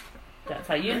 That's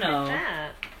how you know.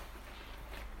 That.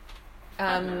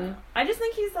 I just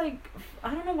think he's like,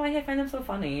 I don't know why I find him so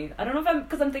funny. I don't know if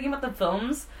because I'm thinking about the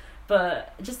films,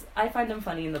 but just I find him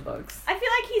funny in the books. I feel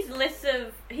like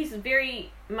he's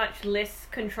very much less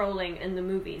controlling in the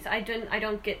movies. I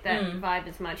don't get that vibe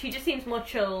as much. He just seems more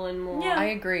chill and more. Yeah. I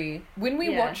agree. When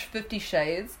we Yeah. watch 50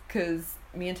 Shades, because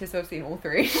me and Tessa have seen all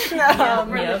three. Yeah.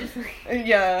 religiously.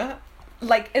 Yeah.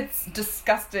 Like, it's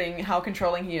disgusting how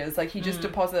controlling he is. Like, he just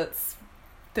deposits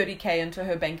 30k into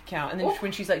her bank account, and then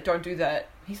when she's like, don't do that,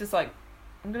 he's just like,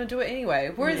 I'm gonna do it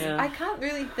anyway. Whereas Yeah. I can't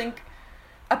really think,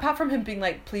 apart from him being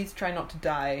like, please try not to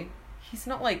die, he's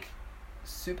not like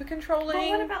super controlling. But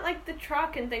what about like the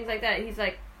truck and things like that? He's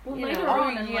like, Well, you later know.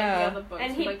 on in like, yeah. the other books,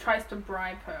 And he he- like tries to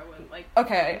bribe her with like.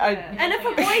 Okay, And if a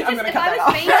boy I'm just, gonna if cut I that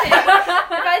was fainting,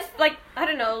 if I was like, I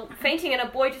don't know, fainting and a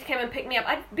boy just came and picked me up,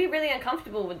 I'd be really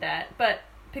uncomfortable with that. But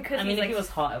because I mean, he's if like, he was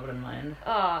hot, I wouldn't mind.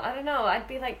 I don't know, I'd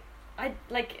be like,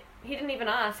 he didn't even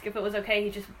ask if it was okay,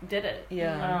 he just did it.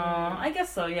 yeah. I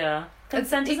guess so. Yeah,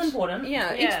 consent is each- important.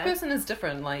 Yeah, Yeah. each person is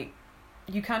different. Like,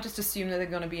 you can't just assume that they're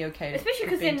gonna be okay. Especially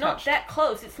because with they're being not touched. that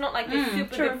close. It's not like they're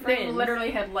super True, good they friends.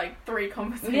 literally had like 3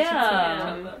 conversations.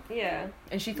 Yeah. With each other. Yeah.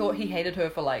 And she thought he hated her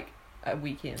for like a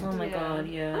weekend. Oh my Yeah. god,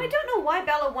 yeah. I don't know why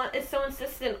Bella is so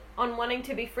insistent on wanting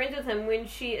to be friends with him when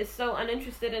she is so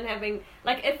uninterested in having,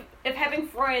 like, if having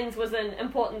friends was an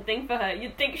important thing for her,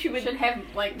 you'd think she would Should have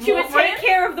like she more would friends. take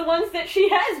care of the ones that she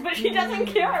has, but she doesn't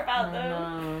care about them.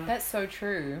 No. That's so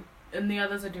true. And the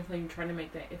others are definitely trying to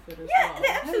make that effort as Yeah, well.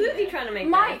 they're absolutely trying to make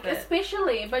Mike, that effort.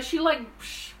 especially, but she like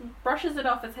brushes it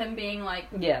off as him being like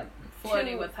Yeah.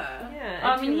 flirty Too- with her. Yeah,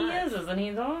 I and mean, too he much. is, isn't he?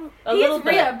 Though a He little is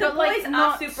bit. Yeah, the but, like, boys are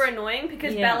not- super annoying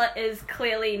because Yeah. Bella is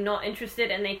clearly not interested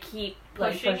and they keep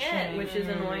Like, pushing it, pushing. which is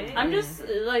annoying. I'm just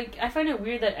like, I find it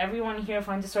weird that everyone here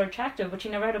finds her so attractive, but she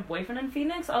never had a boyfriend in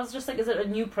Phoenix. I was just like, is it a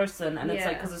new person? And it's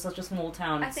like, Yeah. because it's such a small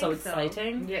town, I it's so think so.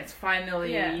 exciting. Yeah, it's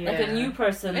finally. Yeah. Like a new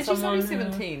person, And she's someone only who-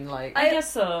 17. Like, I guess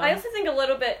so. I also think a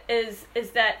little bit is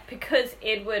that because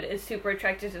Edward is super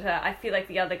attracted to her, I feel like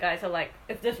the other guys are like,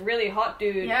 if this really hot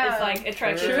dude Yeah. is like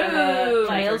attracted True. to her,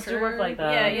 like, Males do work like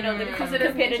that. yeah, you know, the Because it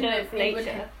is mentioned that competitive Edward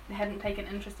nature. hadn't taken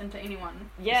interest into anyone.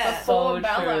 Yeah. Before So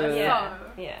Bella, true. Yeah,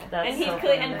 so. yeah, That's and he's so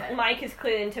clear, funny. and Mike is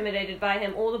clearly intimidated by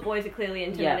him. All the boys are clearly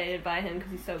intimidated by him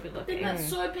because he's so good Then looking. that's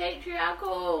so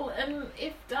patriarchal and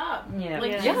effed up. Yeah.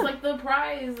 Like, Yeah. she's like the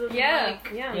prize. And Yeah,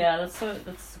 like, yeah, Yeah, that's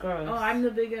gross. oh, I'm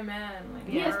the bigger man. Like,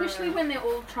 Yeah, brr. especially when they're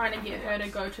all trying to get her to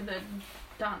go to the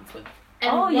dance with.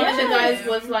 And Oh, one of the yes. guys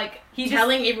was like He just-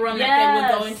 telling everyone that Yes.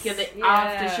 they were going together Yeah.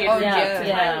 after she Oh, had yeah. rejected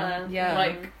Yeah. him. yeah.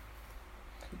 Like,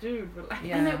 dude, relax.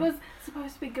 yeah. And it was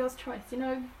supposed to be girls' choice, you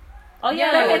know? Oh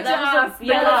yeah, Yeah, that was But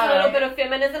there's a little yeah. bit of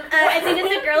feminism. I think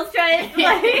it's a girl's choice.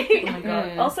 Oh Like, my god.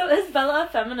 Mm. Also, is Bella a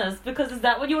feminist? Because is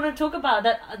that what you want to talk about?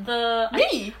 That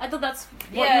Me? I thought that's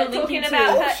what yeah, you were linking talking to.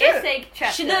 about Oh, her shit. essay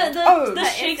chapter. She, the Oh. the Her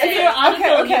Shakespeare essay. article.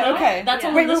 Okay, you know? okay. That's Yeah.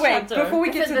 on Wait, this wait, wait. chapter. Before we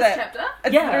Is get it to this that, chapter?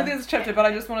 it's Yeah. literally this chapter, but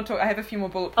I just want to talk. I have a few more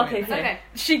bullet points. Okay, Okay.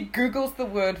 She Googles the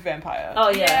word vampire. Oh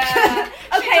yeah. Yeah.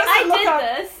 Okay, doesn't I look did up-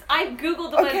 this. I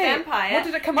googled the word Okay, vampire. what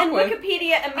did it come up and with?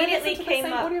 Wikipedia I immediately listened to the came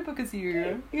same up. audiobook as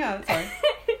you. Yeah, sorry.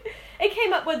 It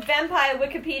came up with vampire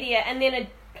Wikipedia, and then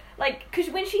like,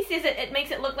 because when she says it, it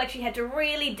makes it look like she had to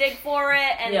really dig for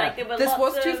it, and like there were This lots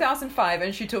was of... 2005,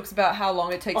 and she talks about how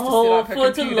long it takes to set up her for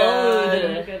computer. to load.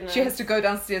 and Oh, goodness. She has to go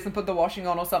downstairs and put the washing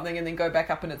on or something, and then go back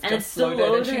up, and it's And just it's still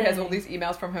loaded. And she has all loading. these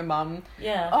emails from her mum.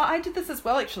 Yeah. Oh, I did this as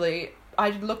well, actually.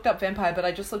 I looked up vampire, but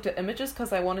I just looked at images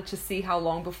because I wanted to see how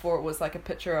long before it was like a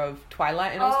picture of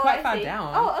Twilight, and it was quite I far see.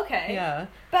 down. Oh, okay. Yeah.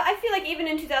 But I feel like even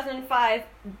in 2005,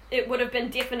 it would have been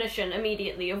definition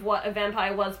immediately of what a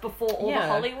vampire was before all the Yeah.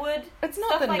 Hollywood. It's not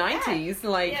Stuff the like that. 90s.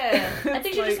 Like, Yeah. I think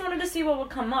it's she like- just wanted to see what would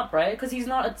come up, right? Because he's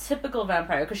not a typical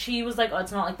vampire. Because she was like, oh,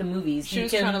 it's not like the movies. She He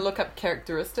was can- trying to look up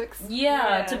characteristics.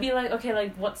 Yeah, to Yeah. be like, okay,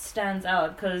 like, what stands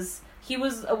out? Because he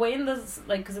was away in this,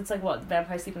 like, because it's like, what,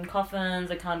 vampires sleep in coffins,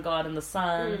 they can't go out in the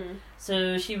sun. Mm.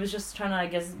 So she was just trying to, I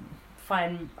guess,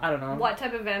 find, I don't know. What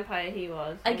type of vampire he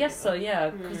was. I guess so,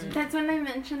 yeah. 'cause- Mm. That's when they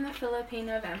mentioned the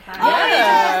Filipino vampire. Oh,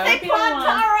 Yeah. they Filipino plant one.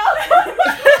 taro!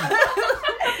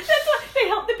 That's what, they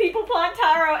helped the people plant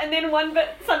taro, and then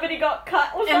somebody got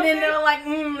cut or something. And then they were like,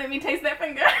 let me taste that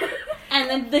finger. And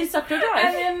then they sucked her dry.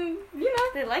 And then,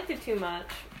 They liked it too much.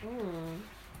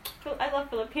 I love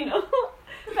Filipino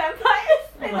vampires.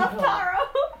 They Oh my love God. taro.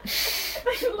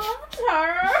 they love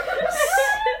taro.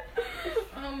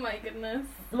 Oh my goodness.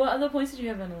 What other points did you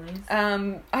have, anyways?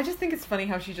 I just think it's funny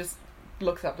how she just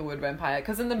looks up the word vampire,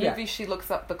 because in the Yeah. movie she looks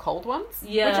up the cold ones,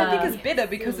 Yeah. which I think is Yes. better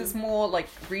because it's more like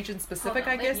region specific,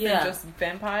 I guess, Yeah. than just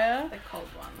vampire. The cold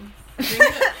one.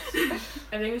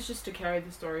 I think it's just to carry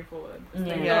the story forward. It's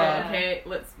like, Yeah. oh, okay,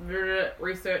 let's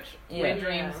research Yeah. weird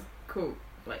dreams. Cool.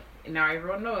 Like, now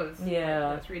everyone knows. Yeah.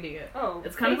 That's reading it. Oh,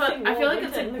 It's kind of like, facing I feel like wall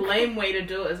it's a winter. lame way to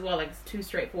do it as well. Like, it's too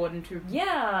straightforward and too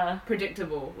Yeah.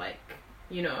 predictable. Like,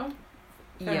 you know?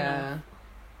 Fair Yeah.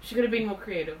 She could have been more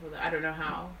creative with it. I don't know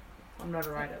how. I'm not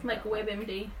a writer. Like but-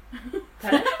 WebMD.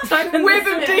 Pardon?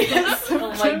 WebMD is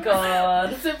Oh my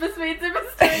god. Super sweet, super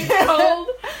sweet, cold.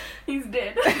 He's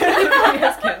dead. He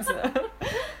has cancer.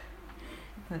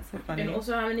 That's so funny. And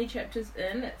also, how many chapters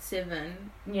in? It's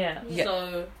 7. Yeah. Yeah.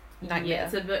 So, Nightmare.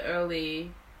 it's a bit early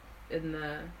in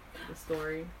the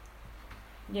story.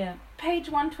 Yeah. Page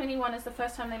 121 is the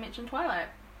first time they mentioned Twilight.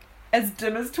 As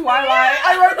dim as Twilight.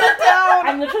 I wrote that I'm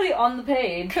down literally on the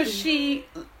page. because she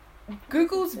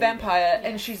Googles vampire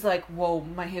and she's like, "Whoa,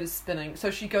 my head is spinning." So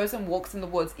she goes and walks in the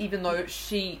woods, even though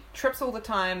she trips all the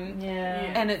time.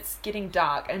 Yeah. And it's getting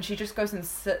dark, and she just goes and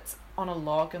sits on a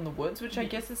log in the woods, which I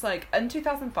guess is like in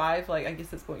 2005. Like, I guess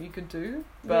that's what you could do.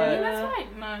 But Yeah, that's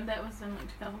right. No, that was in like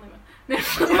 2011.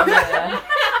 Yeah.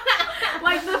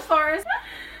 Like the forest.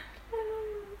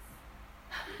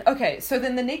 okay, so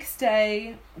then the next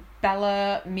day,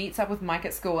 Bella meets up with Mike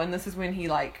at school, and this is when he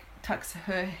like tucks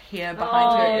her hair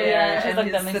behind her Oh, ear, yeah. She's and like,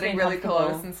 he's "That makes sitting me really uncomfortable."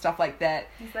 close and stuff like that.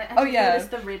 He's like, Oh, yeah. Notice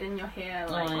the red in your hair.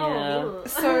 Like, Oh, yeah.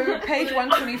 So page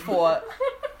 124.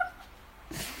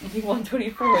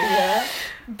 124, yeah.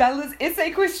 Bella's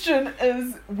essay question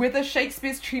is whether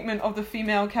Shakespeare's treatment of the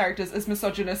female characters is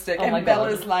misogynistic, Oh my and God.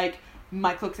 Bella's like,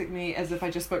 Mike looks at me as if I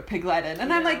just spoke pig Latin,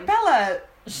 and I'm Yeah. like, Bella,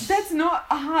 that's not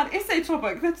a hard essay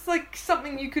topic. That's like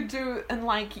something you could do in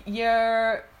like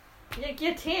year Yeah,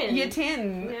 year 10.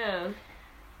 10. Yeah.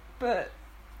 But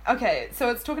okay, so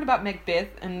it's talking about Macbeth,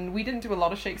 and we didn't do a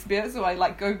lot of Shakespeare, so I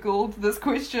like googled this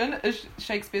question: is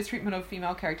Shakespeare's treatment of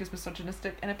female characters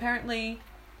misogynistic? And apparently,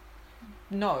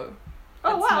 no.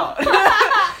 Oh, it's wow.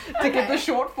 not. To give the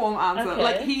short form answer, Okay.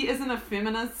 like he isn't a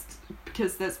feminist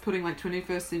because that's putting like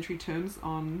 21st century terms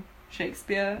on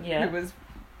Shakespeare, Yeah. who was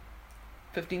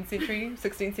 15th century,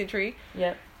 16th century.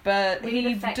 Yep. But we he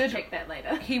need to fact did. check that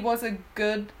later. He was a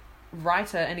good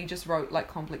writer, and he just wrote like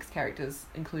complex characters,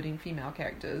 including female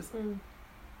characters. Mm.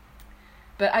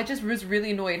 But I just was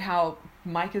really annoyed how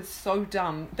Mike is so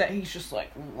dumb that he's just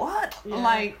like, what? Yeah.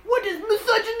 Like, what is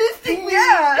misogynistic mean?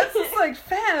 Yeah, it's just like,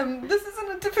 fam, this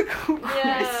isn't a difficult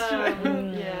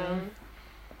question. Yeah.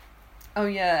 Oh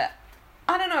yeah,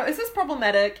 I don't know. Is this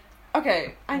problematic?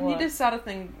 Okay, I What? need to start a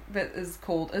thing that is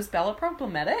called "Is Bella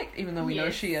problematic?" Even though we know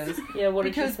Yes. she is, Yeah, what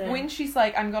did because she say? when she's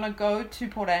like, "I'm gonna go to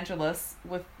Port Angeles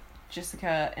with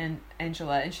Jessica and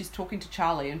Angela," and she's talking to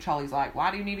Charlie, and Charlie's like,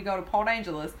 "Why do you need to go to Port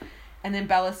Angeles?" And then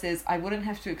Bella says, "I wouldn't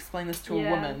have to explain this to a Yeah.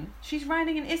 woman." She's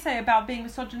writing an essay about being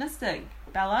misogynistic.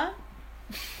 Bella.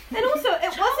 And also,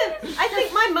 it wasn't. I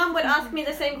think my mum would ask me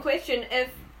the same question if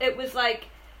it was like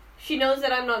she knows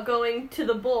that I'm not going to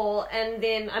the ball, and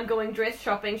then I'm going dress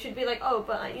shopping, she'd be like, oh,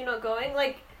 but you're not going?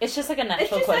 Like, It's just like a natural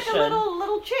it's just question. like a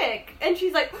little chick, and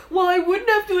she's like, well, I wouldn't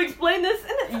have to explain this,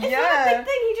 and it's not a big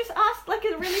thing, he just asked like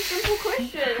a really simple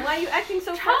question. Why are you acting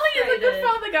so Charlie is a frustrated? good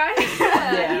father, guys.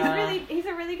 Yeah, he's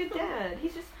a really good dad.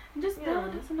 He's just, Bella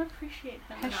doesn't appreciate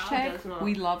him. Hashtag does not.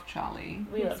 we love Charlie.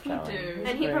 We Yes, love we Charlie. do. He's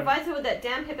and he great. provides her with that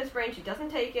damn pepper spray, and she doesn't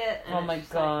take it. And Oh it's my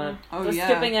just god. Like, Oh, Just yeah.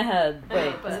 skipping ahead. I Wait,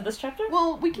 know, but- is it this chapter?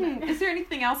 Well, we can. Is there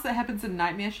anything else that happens in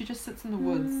Nightmare? She just sits in the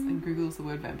woods and Googles the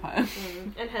word vampire.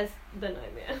 and has the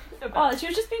nightmare. Oh, about she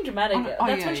was just being dramatic. Oh,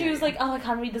 That's yeah, when she yeah, was yeah. like, oh, I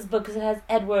can't read this book because it has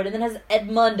Edward and then it has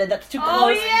Edmund and that's too Oh,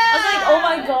 close. yeah! I was like, oh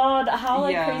my god, how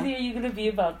like Yeah. crazy are you gonna be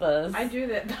about this? I do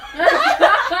that.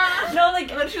 No, like,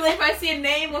 Literally, if I see a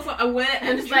name or something, I win it,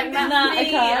 and it's like, Nah, that's I me.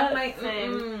 can't. I'm like,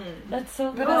 Same. that's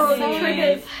so But Oh, it's the so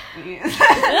triggers.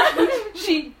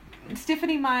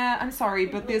 Stephanie Meyer, I'm sorry,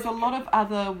 but there's a lot of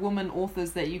other woman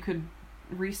authors that you could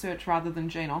research rather than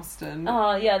Jane Austen.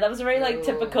 Oh yeah, that was very like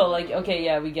typical. Like, okay,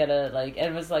 yeah, we get it. Like,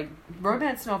 it was like,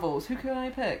 Romance novels, who could I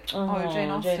pick? oh, Jane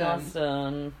Austen. Jane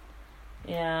Austen.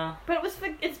 Yeah. But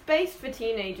it's based for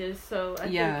teenagers, so I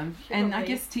Yeah, think she and I probably-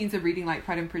 guess teens are reading like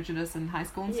Pride and Prejudice in high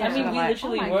school and Yeah. I stuff. mean, so we they're like,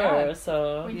 literally oh my were, God.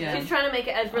 so. We Yeah. she's trying to make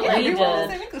it as Yeah, relatable. we were all in the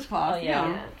did. same English class. Oh, yeah.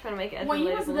 Yeah, trying to make it as What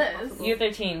year relatable was as this? possible. Year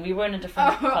 13, we were in a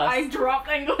different Oh, class. I dropped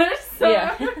English, so...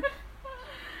 Yeah.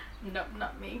 Nope,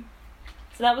 not me.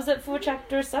 So that was it for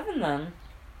chapter 7 then.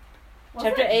 Was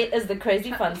Chapter it? 8 is the crazy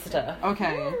Chapter fun six. stuff.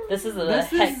 Okay. This is a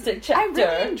This is- hectic I chapter.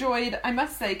 really enjoyed, I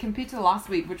must say, compared to last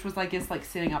week, which was, I guess, like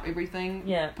setting up everything.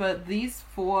 Yeah. But these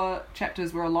 4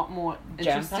 chapters were a lot more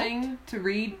Jam-packed? interesting to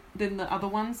read than the other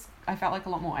ones. I felt like a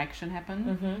lot more action happened,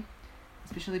 Mm-hmm.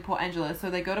 especially Port Angeles. So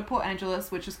they go to Port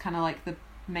Angeles, which is kind of like the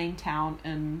main town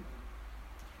in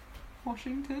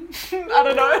Washington.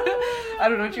 I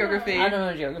don't know geography. I don't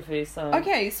know geography, so.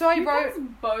 Okay, so I You wrote. guys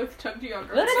both took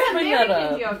geography. Let's It's bring that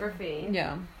American up. geography.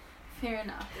 Yeah, Fair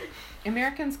enough.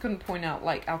 Americans couldn't point out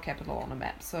like our capital on a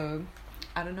map, so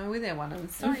I don't know where that one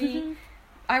is. Sorry.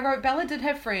 I wrote Bella did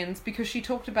have friends because she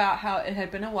talked about how it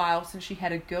had been a while since she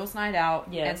had a girls' night out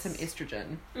Yes. and some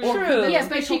estrogen. True. could they Yes, just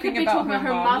but she could be talking about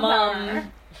her mom?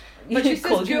 mother. But she says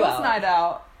Called you girls' out. night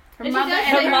out. Her And she mother does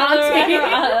and say Her her mother,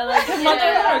 auntie. like her mother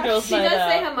and her girls' She night does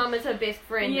say out. her mum is her best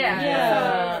friend. Yeah.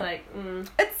 Yeah. So it's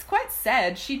like, It's quite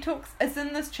sad. She talks. It's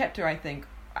in this chapter, I think.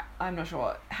 I'm not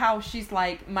sure how she's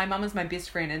like. My mum is my best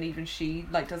friend, and even she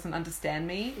like doesn't understand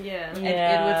me. yeah. And Yeah.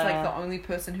 Edward's like the only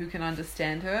person who can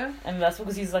understand her. And that's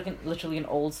because he's like literally an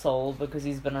old soul because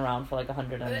he's been around for like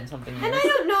 100 and something And years. I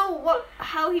don't know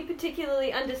how he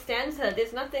particularly understands her.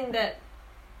 There's nothing that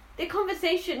their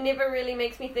conversation never really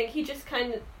makes me think. He just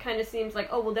kind of seems like,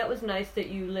 oh well, that was nice that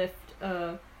you left.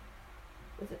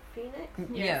 Was it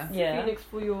Phoenix? Yeah. Yeah. Phoenix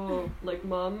for your like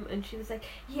mum, and she was like,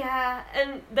 yeah,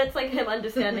 and that's like him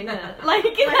understanding her. Like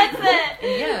that's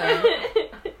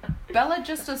it. Yeah. Bella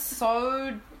just is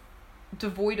so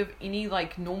devoid of any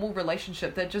like normal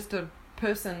relationship that just a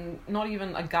person, not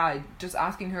even a guy, just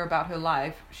asking her about her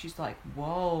life, she's like,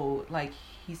 whoa, like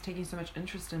he's taking so much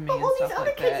interest in me But and all stuff these other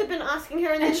like kids that. have been asking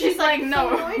her, and, And then she's like, so no.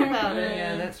 annoyed about it.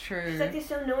 Yeah, that's true. She's like, they're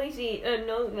so noisy.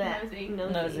 Nosy.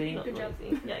 Nosy. Not Good job.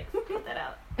 noisy. Yikes, cut that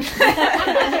out.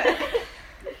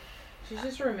 She's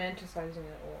just romanticizing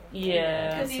it all.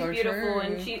 Yeah. Because he's so beautiful, true.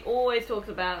 and she always talks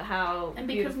about how And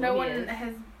because beautiful no he one is.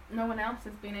 has, no one else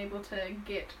has been able to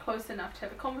get close enough to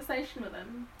have a conversation with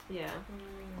him. Yeah.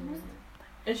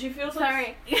 And she feels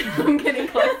like Sorry, I'm getting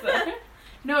closer.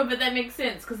 no, but that makes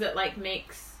sense because it like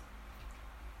makes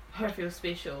her feel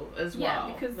special as Yeah,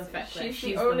 well. because the fact that she's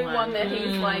she's the only one that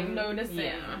he's Mm. like noticing.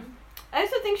 Yeah. I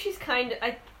also think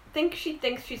I think she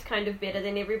thinks she's kind of better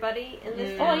than everybody in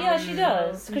this Oh town. yeah, she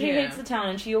does. Because she Yeah. hates the town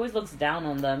and she always looks down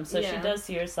on them. So she Yeah. does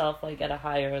see herself like at a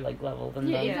higher like level than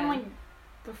Yeah, them. even Yeah. like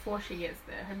before she gets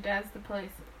there, her dad's the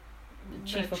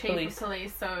Chief of chief police. of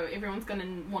police, so everyone's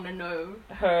gonna want to know.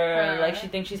 Her Her, like she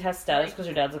thinks she has status like- because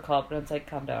her dad's a cop, and it's like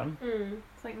calm down. Mm.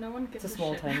 It's like no one gives It's a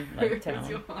small shit. town, like, Who's town.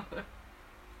 your mother?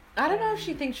 I don't know if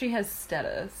she thinks she has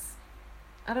status.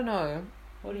 I don't know.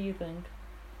 What do you think?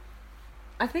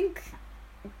 I think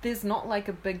there's not like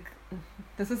a big.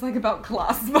 This is like about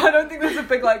class, but I don't think there's a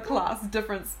big like class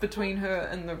difference between her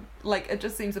and the like. It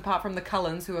just seems apart from the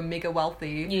Cullens who are mega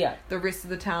wealthy, Yeah, the rest of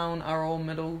the town are all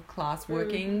middle class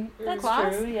working that's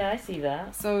class. true. Yeah, I see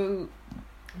that. So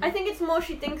I think it's more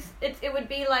she thinks it would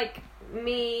be like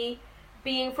me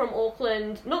being from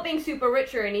Auckland, not being super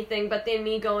rich or anything, but then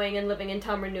me going and living in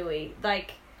Tamaranui.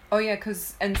 Like, oh yeah,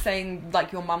 and saying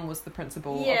like your mum was the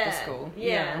principal of the school.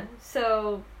 Yeah.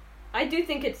 So I do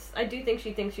think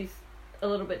she thinks she's a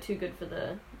little bit too good for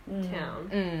the town.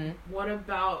 Mm. What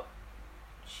about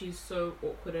she's so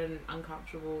awkward and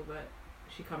uncomfortable that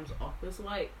she comes off as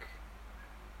like,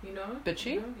 you know,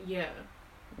 Bitchy? you know? Yeah.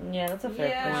 Yeah, that's a fair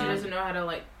Yeah. She point. doesn't know how to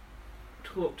like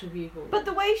talk to people. But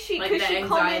the way she, Like because the she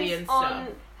anxiety comments and stuff. on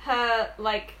her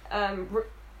like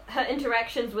her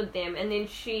interactions with them, and then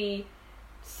she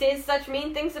says such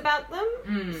mean things about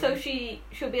them. So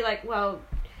she'll be like, well,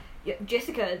 yeah,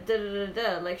 Jessica, da da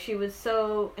da da, like she was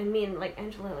so, and me and like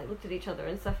Angela like looked at each other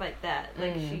and stuff like that.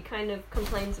 Like she kind of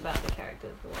complains about the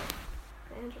characters a lot.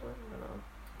 Angela, I don't know.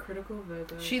 Critical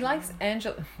Virgo. She likes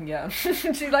Angela. Yeah,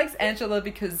 she likes Angela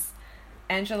because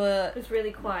Angela It's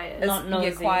really quiet. is Not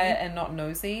nosy. quiet and not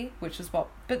nosy, which is what.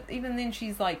 But even then,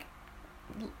 she's like,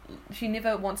 she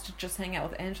never wants to just hang out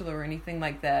with Angela or anything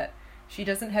like that. She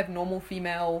doesn't have normal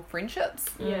female friendships,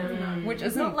 Yeah. which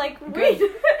It's isn't not like good. we.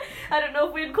 I don't know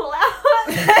if we'd call out.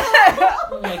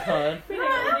 Oh my god. We hang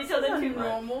out with each other That's too much.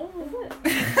 normal.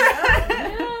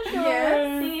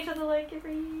 Yeah, seeing each other like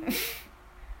every.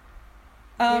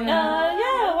 Um,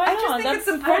 yeah, why I just not? think That's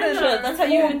it's important. friendship. That's how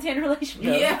you Yeah. maintain a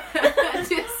relationship. Yeah.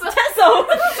 So,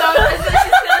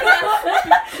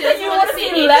 She doesn't You want wanna to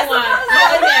see be less anyone. of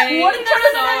us? Okay. What are you trying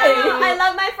to say? I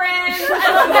love my friends.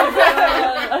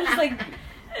 I was just like,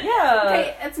 yeah.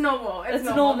 Okay, it's normal. It's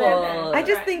normal. normal. I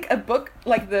just think a book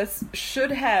like this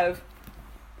should have,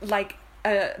 like,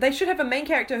 they should have a main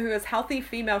character who has healthy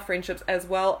female friendships as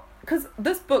well. Because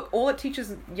this book, all it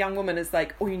teaches young women is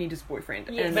like, all you need is a boyfriend.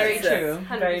 Yeah, and Very that's it.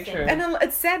 true. Very 100%. true. And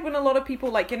it's sad when a lot of people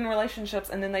like get in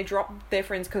relationships and then they drop their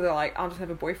friends because they're like, I'll just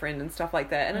have a boyfriend and stuff like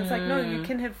that. And it's like, no, you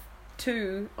can have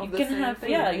two of You the can same have,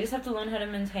 thing. yeah, you just have to learn how to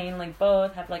maintain like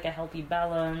both, have like a healthy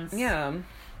balance. Yeah.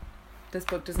 This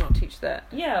book does not teach that.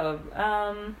 Yeah.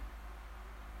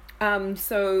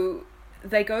 So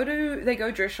they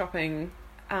go dress shopping.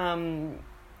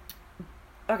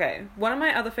 Okay, one of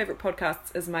my other favorite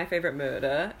podcasts is My Favorite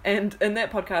Murder, and in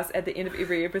that podcast, at the end of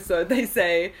every episode, they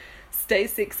say, "Stay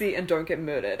sexy and don't get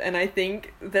murdered." And I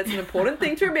think that's an important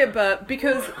thing to remember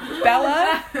because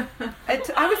Bella.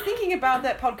 I was thinking about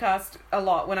that podcast a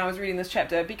lot when I was reading this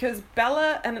chapter because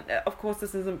Bella, and of course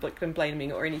this isn't victim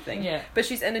blaming or anything, Yeah. but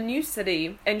she's in a new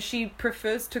city and she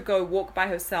prefers to go walk by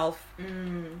herself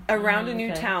around a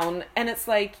new okay. town, and it's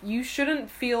like you shouldn't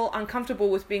feel uncomfortable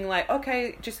with being like,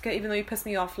 okay, Jessica, even though you piss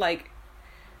me off, like,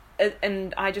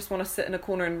 and I just want to sit in a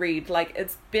corner and read. Like,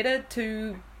 it's better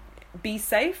to be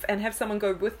safe and have someone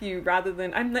go with you rather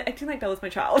than I'm acting like Bella's my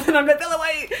child and I'm like, Bella,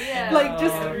 wait. Yeah. Like,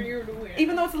 just Oh.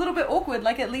 even though it's a little bit awkward,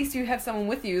 like at least you have someone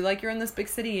with you. Like, you're in this big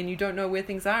city and you don't know where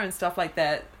things are and stuff like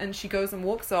that. And she goes and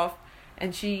walks off,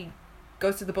 and she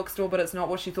goes to the bookstore, but it's not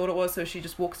what she thought it was, so she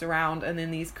just walks around, and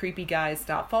then these creepy guys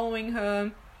start following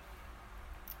her.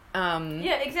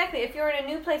 Yeah, exactly. If you're in a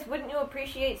new place, wouldn't you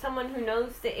appreciate someone who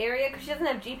knows the area? Because she doesn't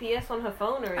have GPS on her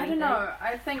phone or anything. I don't know.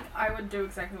 I think I would do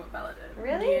exactly what Bella did.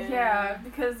 Really? Yeah,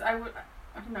 because I would.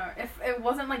 I don't know. If it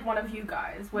wasn't like one of you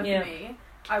guys with Yeah. me,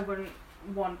 I wouldn't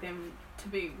want them to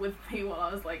be with me while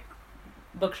I was like,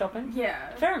 Book shopping?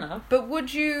 yeah. Fair enough. But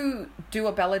would you do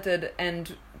what Bella did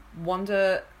and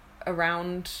wander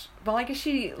around? Well, I guess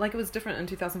she, like, it was different in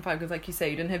 2005 because, like you say,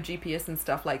 you didn't have GPS and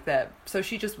stuff like that. So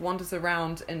she just wanders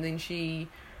around, and then she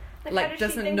how like does she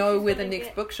doesn't think know she's where the gonna next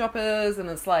get- bookshop is, and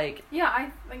it's like, Yeah,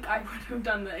 I think I would have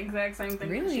done the exact same thing.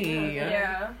 that she Really? did.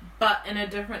 Yeah. But in a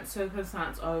different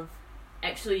circumstance of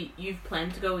actually you've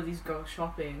planned to go with these girls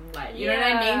shopping, like you know what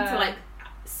I mean? Yeah. To like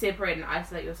separate and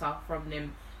isolate yourself from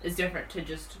them is different to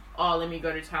just let me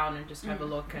go to town and just have a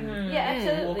look and Mm. Yeah, Mm.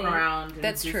 absolutely. walk around and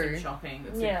That's do true. some shopping.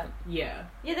 It's Yeah. like, yeah.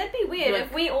 Yeah, that'd be weird Like,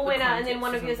 if we all the went out and then context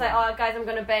one of or you was like, something. "Oh, guys, I'm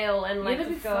gonna bail," and like that'd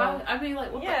be just go. fun. I'd be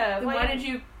like, what Yeah, the? Then why why don't- did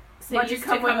you say Why'd you yes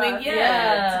come to with coming? us?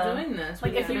 Yeah. To doing this.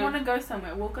 Like, We if you could've- want to go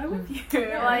somewhere, we'll go with you.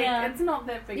 Yeah. Like, Yeah. it's not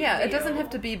that big. yeah, a it doesn't deal. have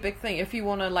to be a big thing. If you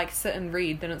want to like sit and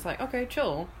read, then it's like, okay,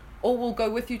 chill. Or we'll go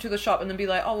with you to the shop and then be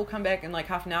like, oh, we'll come back in like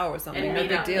half an hour or something. and No meet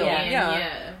big up deal. again, Yeah.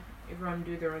 yeah. Everyone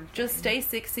do their own. Just thing.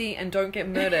 stay sexy and don't get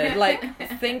murdered. Like,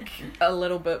 think a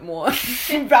little bit more.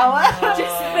 Bella.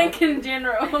 Just think in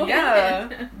general.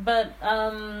 Yeah. But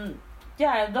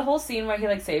yeah, the whole scene where he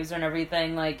like saves her and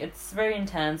everything, like it's very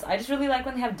intense. I just really like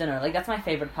when they have dinner. Like that's my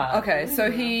favorite part. Okay,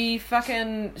 so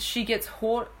she gets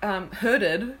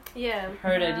herded. Yeah,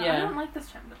 Herded, I yeah. don't like this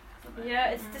chapter. because of it. yeah,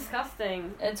 it's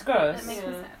disgusting. It's It gross. makes me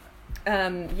Yeah.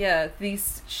 sad. Yeah,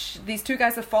 these two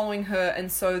guys are following her,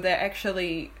 and so they're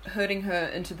actually herding her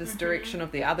into this direction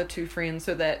of the other two friends,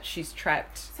 so that she's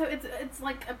trapped. So it's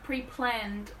like a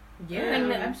pre-planned Yeah,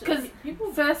 thing absolutely. because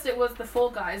People first it was the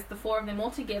four guys, the four of them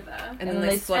all together, And then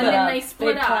they split and up. then they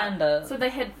split up. planned it. So they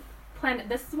had planned it.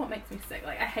 This is what makes me sick.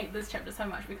 Like, I hate this chapter so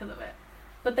much because of it.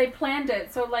 But they planned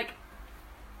it. So, like,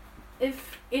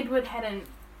 if Edward hadn't,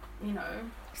 you know,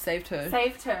 saved her.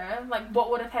 saved her, like what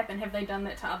would have happened? Have they done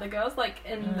that to other girls, like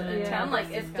in the town?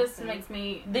 Like that's it just disgusting. makes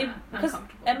me Because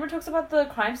uncomfortable. Edward talks about the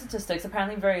crime statistics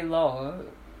apparently very low.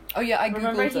 Oh yeah, I googled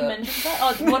Remember it. he mentioned that?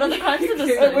 Oh, what are the crime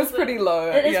statistics? It was pretty low.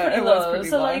 It is yeah, pretty it low. was pretty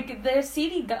So low. like they're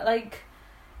seedy, like,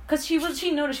 cause she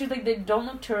noticed she was like they don't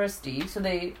look touristy, so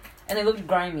they looked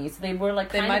grimy, so they were like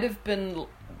they kind might of, have been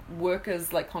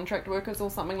workers, like contract workers or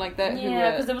something like that.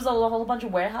 yeah, because there was a whole bunch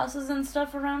of warehouses and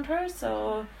stuff around her,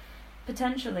 so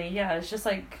potentially, yeah, it's just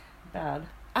like bad.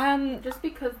 Just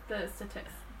because the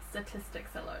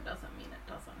statistics are low doesn't mean it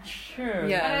doesn't happen. Sure.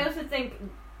 Yeah. I also think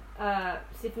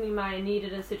Stephenie Meyer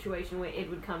needed a situation where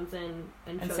Edward comes in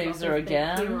and shows saves off her his big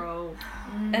again. hero.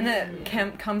 and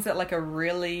it comes at like a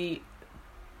really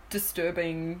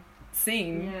disturbing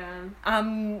scene.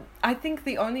 Yeah. I think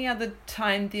the only other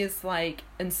time there's like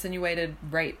insinuated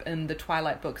rape in the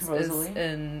Twilight books Rosalie? is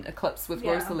in Eclipse with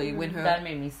Yeah. Rosalie when her That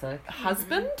made me sick.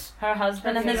 husband. Her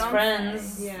husband and Her his fiancé.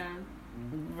 friends Yeah.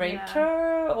 raped Yeah.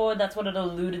 her, or that's what it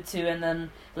alluded to, and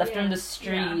then left her in Yeah. the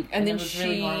street, Yeah. And then it was she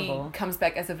really horrible. comes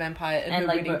back as a vampire in And, her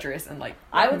like, wedding but- dress and like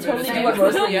I would murders totally him. do what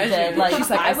Rosalie Yeah, did. Like, she's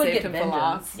like I I would saved get him for vengeance.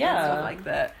 last. Yeah. and stuff like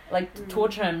that. Like Mm.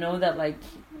 torture him, know that like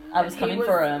I was He coming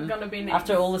for him gonna be next.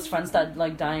 after all his friends started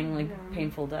like dying like Yeah.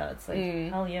 painful deaths. Like Mm.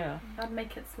 hell yeah, I'd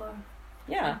make it slow.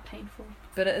 yeah. And painful.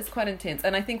 But it is quite intense,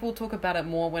 and I think we'll talk about it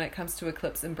more when it comes to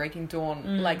Eclipse and Breaking Dawn.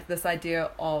 Mm. Like this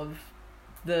idea of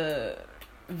the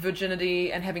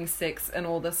virginity and having sex and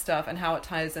all this stuff, and how it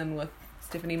ties in with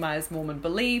Stephenie Meyer's Mormon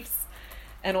beliefs,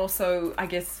 and also I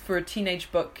guess for a teenage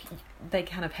book, they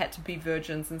kind of had to be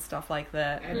virgins and stuff like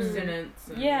that. Abstinence.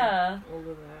 And Yeah. all of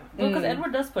that. Well, because Mm.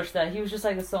 Edward does push that. He was just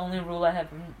like, it's the only rule I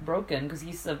haven't broken, because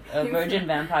he's a He was virgin a-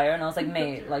 vampire, and I was like,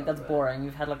 mate, like that's boring.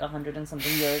 You've had like 100 and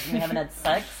something years, and you haven't had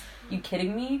sex. You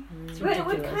kidding me? It's But it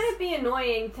would ridiculous. kind of be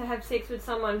annoying to have sex with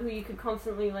someone who you could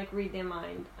constantly like read their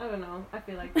mind. I don't know. I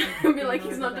feel like I'd be like,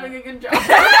 he's not doing a good job.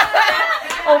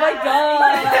 Oh my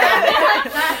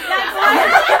god!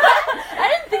 I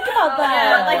didn't think about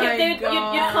Yeah, that. like Oh if my you'd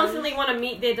God. constantly want to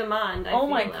meet their demand. I Oh feel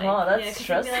my like. God, that's 'cause you'd be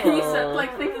stressful. He started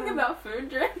like thinking about food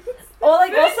drinks. Or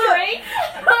like also,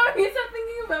 Oh, he started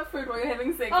thinking about food while you're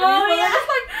having sex. Oh, and he's yeah. just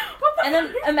like, what the and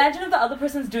then imagine if the other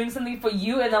person's doing something for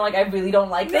you, and they're like, I really don't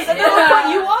like this, and Yeah. they'll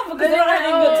put you off because Then they're not they're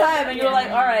having a good like, time, and you're yeah. like,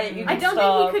 all right, you I can don't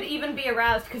stop. think he could even be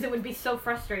aroused because it would be so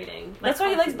frustrating. That's why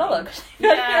he likes Bella. 'Cause he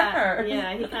Yeah, can't hear her.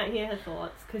 yeah, he can't hear her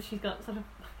thoughts because she's got sort of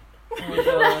Oh my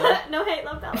God. no hate,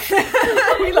 love Bella.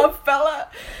 We love Bella.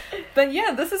 But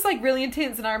yeah, this is like really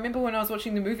intense, and I remember when I was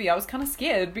watching the movie, I was kind of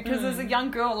scared because as a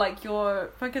young girl, like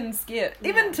you're fucking scared.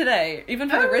 Even Yeah. today, even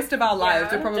for the rest of our lives,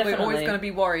 yeah, we're probably always definitely. going to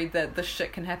be worried that this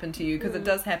shit can happen to you because it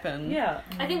does happen. Yeah.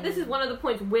 I think this is one of the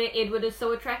points where Edward is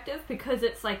so attractive because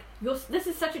it's like this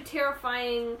is such a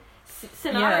terrifying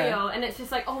scenario, and it's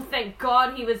just like, oh, thank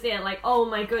God he was there. Like, oh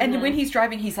my goodness. And when he's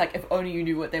driving, he's like, if only you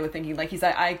knew what they were thinking. Like, he's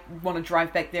like, I want to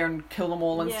drive back there and kill them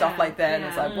all and stuff Yeah, like that. And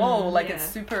it's yeah. like, whoa, like Yeah. it's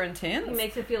super intense. he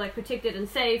makes her feel like protected and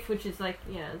safe, which is like,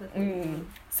 yeah. That's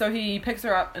So he picks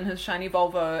her up in his shiny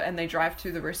Volvo and they drive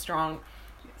to the restaurant.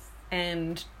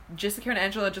 And Jessica and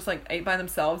Angela just like ate by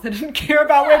themselves. They didn't care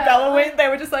about where Yeah. Bella went. They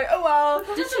were just like, oh well.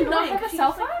 Did she not have a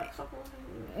cell phone?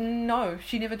 No,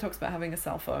 she never talks about having a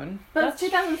cell phone. But That's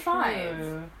it's 2005.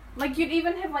 true. Like, you'd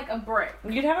even have, like, a brick.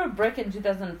 You'd have a brick in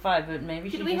 2005, but maybe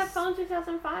Did she we have just... phones in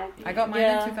 2005? I got mine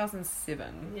Yeah. in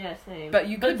 2007. Yeah, same. But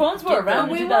you But could phones were get around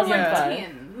them. in we were, like, 2005.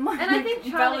 10. Like, And I think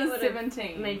Charlie Bella's would've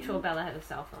 17. made sure Bella had a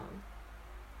cell phone.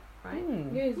 Right?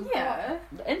 Hmm. Yeah.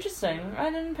 Interesting. I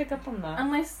didn't pick up on that.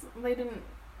 Unless they didn't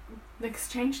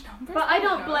exchange numbers. But I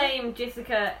don't know. blame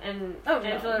Jessica and Oh, no.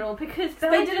 Angela at all because They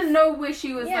Bella didn't know where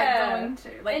she was, Yeah. like, going to.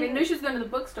 Like, they And- knew she was going to the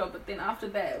bookstore, but then after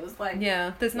that, it was like...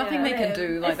 Yeah, there's nothing Yeah. they can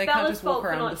do. Like It's they can't Bella's just walk fault for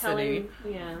around not the city.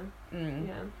 telling- Yeah, Mm.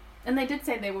 yeah. And they did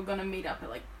say they were going to meet up at,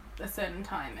 like, a certain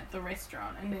time at the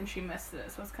restaurant, and then she missed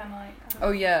it, so it's kind of like...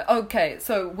 Oh yeah. Okay.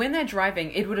 So when they're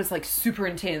driving, Edward is like super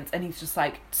intense, and he's just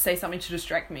like, say something to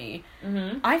distract me.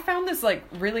 Mm-hmm. I found this like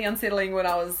really unsettling when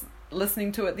I was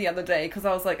listening to it the other day because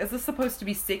I was like, is this supposed to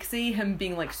be sexy? Him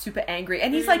being like super angry,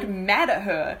 and he's like mad at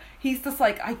her. He's just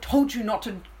like, I told you not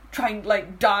to try and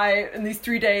like die in these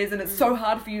 3 days, and it's so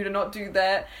hard for you to not do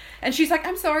that. And she's like,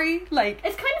 I'm sorry. Like,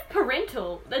 It's kind of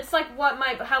parental. It's like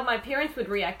how my parents would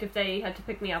react if they had to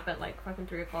pick me up at like fucking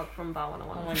 3 o'clock from Bar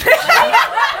 101. Oh my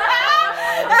God.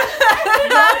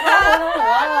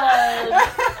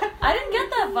 I didn't get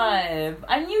that vibe.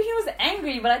 I knew he was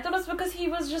angry, but I thought it was because he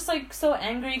was just like so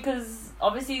angry because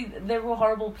obviously there were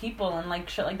horrible people and like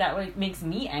shit like that makes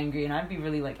me angry and I'd be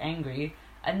really like angry.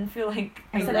 I didn't feel like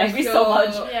he was So angry that's so your-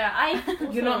 much. Yeah, I.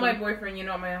 You're not my boyfriend, you're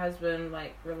not my husband,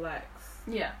 like, relax.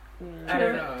 Yeah. I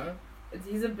don't know.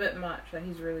 he's a bit much. Like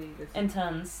he's really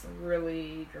Intense.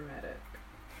 really dramatic.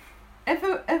 If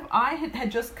I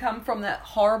had just come from that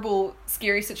horrible,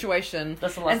 scary situation,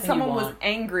 That's the last and thing someone you was want.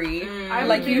 angry, I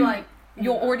like would be you, like,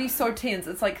 you're already so tense.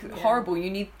 It's like horrible. You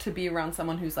need to be around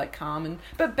someone who's like calm.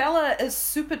 But Bella is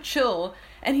super chill,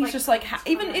 and he's Like, just like, it's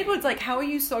even fine. Edward's like, how are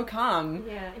you so calm?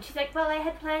 Yeah, and she's like, well, I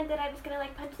had planned that I was gonna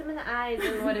like punch them in the eyes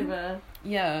and whatever.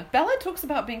 Yeah, Bella talks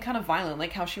about being kind of violent,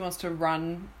 like how she wants to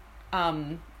run.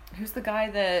 Who's the guy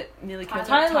that nearly killed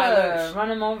her? Tyler, run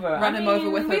him over. Run him over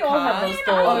with we her all car. have those You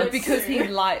know, Oh, thoughts. because he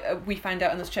we find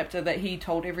out in this chapter that he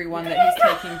told everyone that he's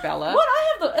taking Bella. What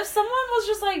I have if someone was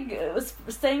just like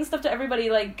saying stuff to everybody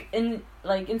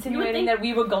insinuating think- that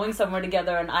we were going somewhere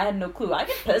together and I had no clue, I'd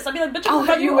get pissed. I'd be like, bitch, I'll I'll hit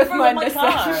run you you with over my with my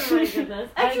Nissan. car. Oh my goodness.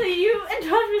 Actually, you and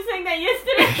Josh were saying that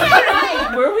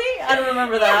yesterday. Were we? I don't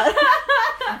remember that.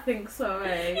 I think so.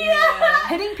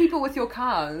 Hitting people with your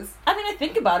cars. I mean, I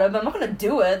think about it, but I'm not gonna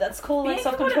do it. That's called like yeah,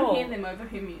 you wouldn't self-control. hear them over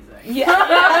her music. Yeah.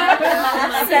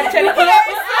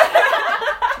 Snapchat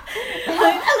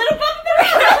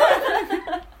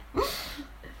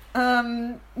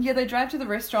yeah, they drive to the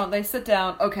restaurant, they sit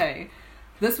down. Okay,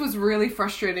 this was really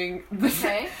frustrating.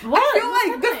 Okay. What? I feel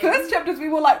like the first chapters we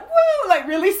were like, woo, like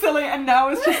really silly, and now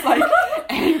it's just like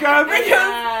anger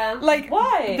because like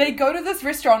Why? they go to this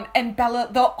restaurant and Bella,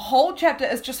 the whole chapter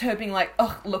is just her being like,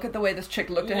 ugh, look at the way this chick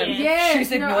looked at him. Yes,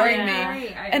 She's ignoring me.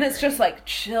 And it's just like,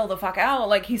 chill the fuck out.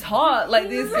 Like, he's hot. Like,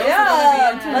 these girls are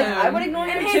Yeah, gonna be into like him. I would ignore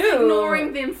And him he's too.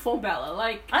 ignoring them for Bella.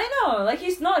 Like, I know, like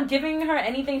he's not giving her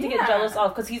anything to get Yeah. jealous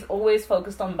of because he's always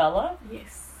focused on Bella.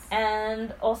 yes.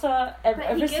 And also, But ever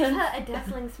he gives since her a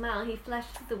dazzling smile. He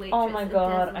flashes the waitress. Oh my a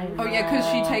God, dazzling I Oh, know. yeah, because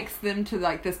she takes them to,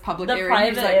 like, this public The area.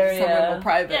 He's, private like, area. somewhere more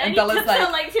private. Yeah, and and he Bella's tips like,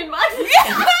 her like 10 bucks.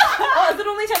 oh, is it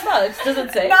only $10? Does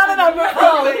it say? no.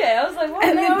 Oh, okay. I was like, what?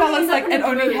 And then only Bella's like, happens it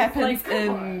only in happens movies. Like,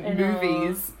 come on. in I know.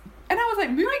 movies. And I was like,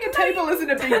 moving a table isn't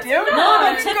a big deal. No,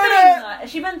 Like, tipping. go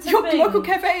She meant to your tipping. local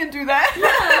cafe and do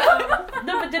that.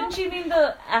 No, but didn't she mean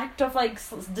the act of like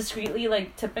discreetly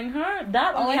like tipping her?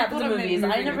 That Oh, only I happens thought in it meant movies. I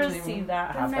moving never the table. see that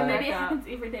I don't know, happen. maybe it happens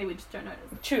every day, we just don't notice.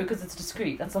 True, because it's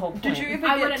discreet. That's the whole point. Did you ever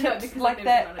I get wouldn't know tips because like I've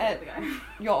that never at done it with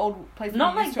the your old place?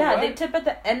 Not where you like used to that. work? They tip at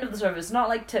the end of the service, not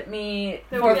like tip me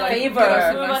They for would a be like, favor. "Give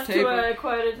us Move nice us to table." a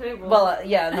quota table. Well,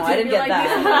 yeah, no, I didn't get that.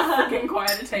 This is fucking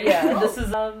quiet table. Yeah, this is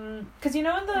because you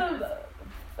know in the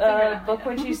book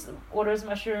when she orders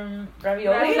mushroom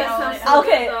ravioli. Ravioli. That sounds so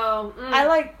Okay. good, though. I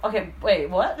like. Okay, wait,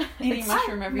 what? Eating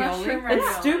mushroom ravioli. Mushroom It's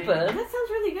ravioli. stupid. That sounds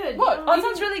really good. What? Oh, it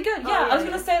sounds really good. Yeah, I was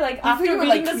gonna say like I thought after you were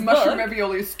reading like, this mushroom book.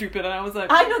 ravioli is stupid, and I was like,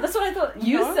 I know that's what I thought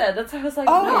you No? said. That's why I was like,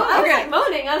 Oh, no. I was okay. like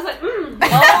moaning. I was like,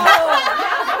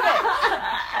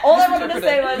 All I wanted to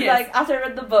say was Yes. like after I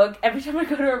read the book, every time I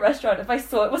go to a restaurant, if I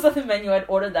saw it was on the menu, I'd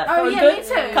order that. Oh, For a yeah, good me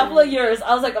too. couple of years,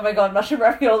 I was like, oh my god, mushroom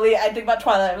ravioli. I think about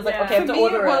Twilight. I was like, Yeah. okay, I have for to me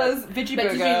order it was veggie But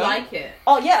burger. did you like it?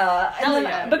 Oh yeah, and Hell then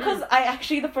yeah. because I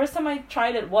actually the first time I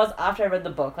tried it was after I read the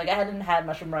book. Like I hadn't had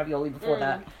mushroom ravioli before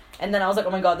that, and then I was like,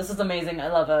 oh my god, this is amazing. I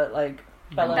love it. Like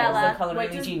Bella, Bella. is a culinary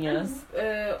Wait, genius.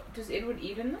 Does Edward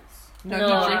eat in this? No,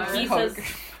 No, he drinks he Coke. says-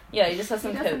 Yeah, he just has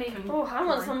He some doesn't Coke. even. oh, I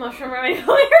want some mushroom ravioli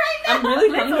right I'm really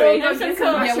Let's hungry. all go There's some get Coke.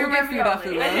 some Yeah, we'll mushroom get food after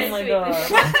ravioli. this. Oh my sweet.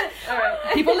 god. now.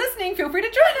 Alright. People listening, feel free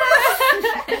to join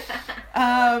us.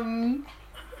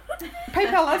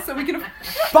 PayPal us so we can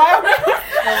buy our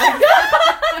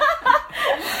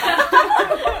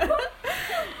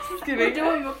Just We're kidding.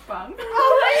 doing mukbang.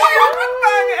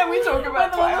 Oh, and we talk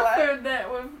about With all the Twilight. food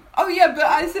that we've. Oh yeah, but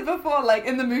I said before, like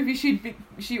in the movie,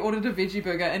 she ordered a veggie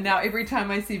burger, and now every time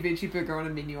I see veggie burger on a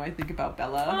menu, I think about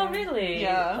Bella. Oh really?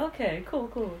 Yeah. Okay. Cool.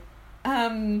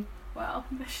 Wow,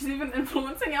 she's even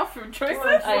influencing our food choices.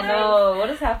 I know what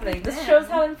is happening. This shows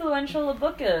how influential a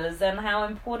book is and how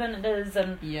important it is,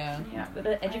 and Yeah. Yeah. you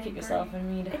gotta educate agree. yourself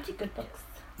and read good books.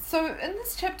 So in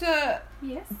this chapter,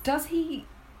 Yes. does he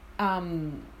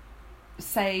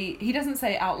say, he doesn't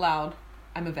say out loud,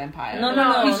 I'm a vampire. No,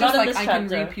 He's just not in like, this I chapter.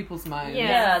 can read people's minds. Yeah.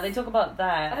 Yeah, they talk about I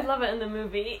that. love it in the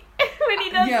movie when he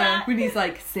does Yeah, that. when he's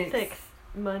like sex. Sex,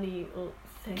 money, or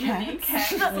sex. Cats.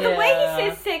 The way Yeah. he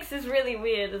says sex is really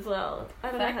weird as well. I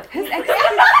don't know how. His accent.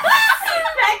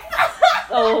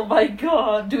 Oh my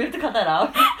god, do we have to cut that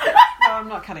out? No, I'm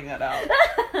not cutting that out.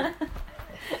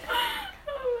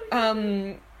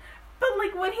 But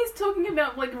like when he's talking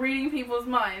about like reading people's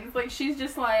minds, like she's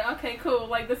just like, okay, cool,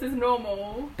 like this is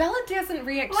normal. Bella doesn't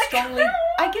react Like, strongly.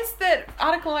 I guess that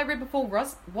article I read before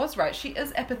was right. She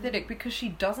is apathetic because she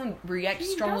doesn't react She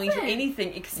strongly doesn't. to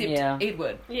anything except Yeah.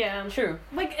 Edward. Yeah. True.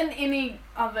 Like in any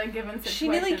other given situation. She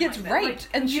nearly gets like that. raped,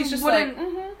 Like, and you she's just like,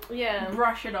 wouldn't Yeah.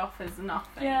 brush it off as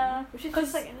nothing. Yeah. Which is 'Cause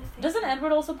just like Anastasia. Doesn't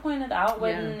Edward also point it out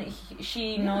when Yeah.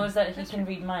 she knows that he that's can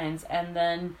read minds, and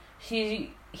then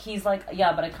he's like,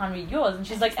 yeah, but I can't read yours, and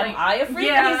she's like, am like, I a freak?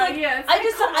 yeah, and he's like, yeah, it's I like,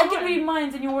 just come I can on. read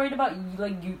minds, and you're worried about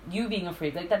you being a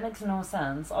freak. Like that makes no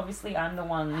sense. Obviously, I'm the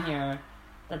one here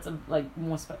that's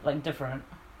more different.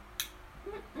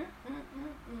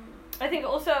 I think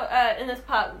also in this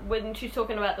part when she's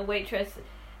talking about the waitress,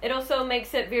 it also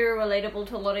makes it very relatable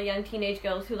to a lot of young teenage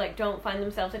girls who like don't find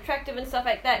themselves attractive and stuff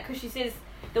like that, because she says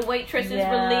the waitress is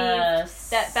relieved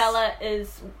that Bella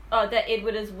is that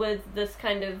Edward is with this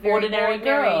kind of very ordinary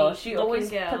girl. She looking always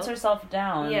girl. puts herself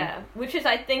down. Yeah, which is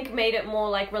I think made it more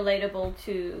like relatable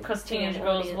to Because teenage teen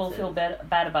girls will audiences. feel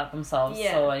bad about themselves.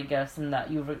 Yeah. So I guess in that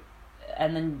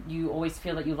and then you always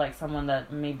feel that you like someone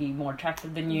that may be more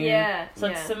attractive than you. Yeah. So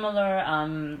it's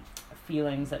similar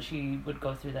feelings that she would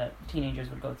go through, that teenagers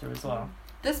would go through as well.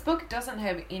 This book doesn't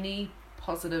have any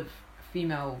positive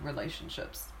female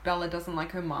relationships. Bella doesn't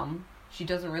like her mum. She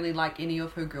doesn't really like any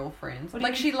of her girlfriends. What do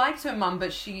you Like, mean? she likes her mum,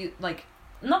 but she, like...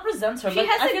 Not resents her, She but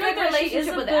has I a feel good like she is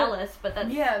relationship a with bit- Alice, but that's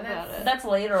Yeah, about it. That's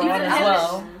later Even on as Alice,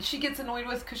 well. she gets annoyed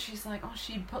with because she's like, oh,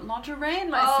 she put lingerie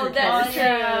in my Oh, suitcase. that's true.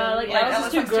 Yeah, like Alice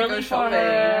is too likes to go girly for shopping. her,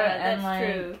 Yeah, and that's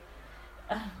like true.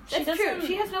 she That's true. doesn't.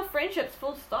 She has no friendships.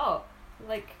 Full stop.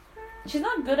 Like. She's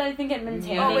not good, I think, at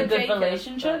maintaining Oh, with good Jacob,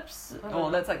 relationships. Oh,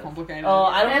 that's like complicated. Oh,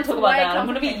 I don't want That's to talk about way that. I'm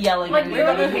gonna be complicated. yelling Like, at the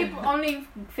only you. people, only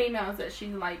females that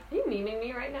she's like, Are you memeing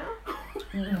me right now?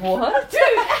 What?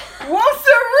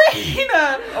 Whoa,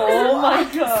 Serena! Oh my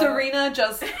god. Serena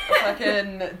just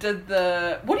fucking did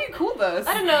the... What do you call this?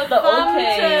 I don't know. The Thumb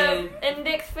okay. to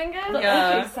index finger. The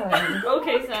Yeah. okay sign.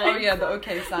 Okay sign. Oh, yeah, the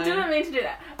okay sign. didn't mean to do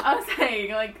that. I was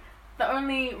saying, like, the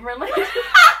only relationship.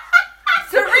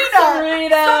 Serena! Stop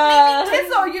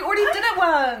making Tizzo! You already did it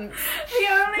once! The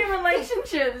only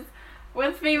relationships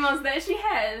with females that she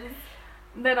has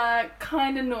that are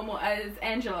kind of normal is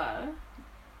Angela.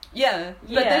 Yeah, but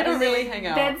Yeah, they don't And really then hang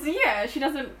out. she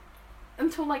doesn't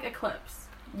until like Eclipse.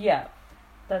 Yeah,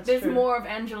 that's There's true. more of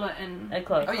Angela in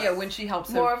Eclipse. Oh yeah, when she helps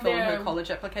More her of fill in their her college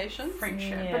application.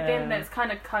 friendship, Yeah. but then that's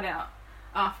kind of cut out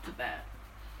after that.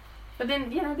 But then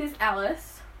there's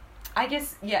Alice I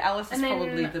guess, yeah, Alice is And then-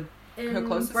 probably the... in Her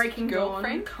closest Breaking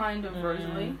girlfriend? Dawn, kind of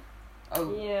Rosalie.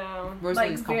 Oh, Yeah. Rosalie's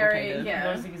Like, very, complicated. yeah.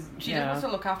 Rosie's- She yeah. doesn't also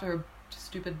look after her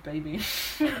stupid baby.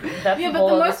 That's Yeah, a but whole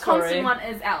the other most story. constant one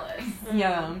is Alice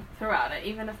Yeah. throughout it,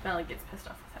 even if Bella gets pissed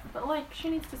off with him. But like, she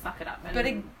needs to suck it up. And But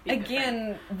be a good friend.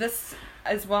 again, this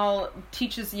as well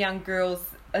teaches young girls.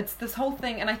 It's this whole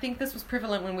thing, and I think this was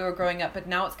prevalent when we were growing up, but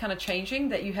now it's kind of changing,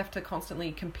 that you have to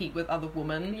constantly compete with other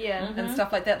women Yeah. Mhm. and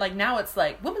stuff like that. Like now it's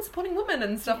like women supporting women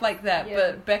and stuff like that. Yeah.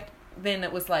 But back then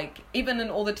it was like, even in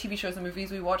all the TV shows and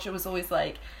movies we watch, it was always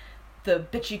like, the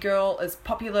bitchy girl is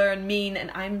popular and mean,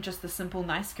 and I'm just the simple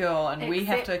nice girl, and we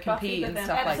have to Except Buffy compete the and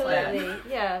Vampire stuff like that.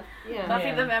 Absolutely. Yeah. Yeah. Buffy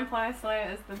Yeah. the Vampire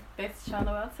Slayer is the best show in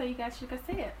the world, so you guys should go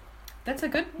see it. That's a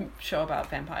good show about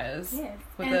vampires. Yes,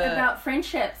 With and the- about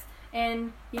friendships,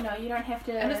 and you don't have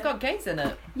to. And it's got gays in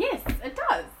it. Yes, it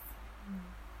does.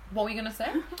 What were you gonna say?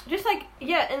 Just like,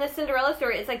 yeah, in the Cinderella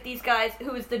story, it's like these guys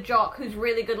who is the jock who's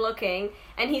really good looking,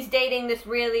 and he's dating this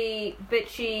really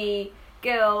bitchy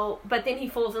girl, but then he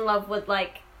falls in love with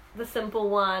like the simple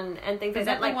one and things Is like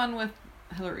that that. the Like, one with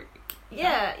Hillary?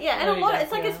 yeah, and a Hillary lot. Duff,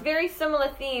 It's like yeah. this very similar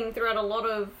theme throughout a lot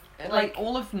of Like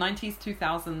all of 90s,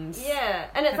 2000s. yeah,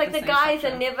 and it's Had like the the same guys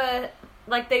structure. are never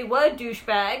like they were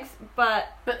douchebags, but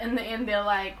But in the end, they're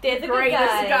like They're the good greatest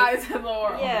guys. guys in the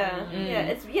world. yeah, Mm.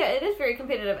 it is very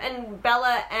competitive. And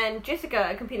Bella and Jessica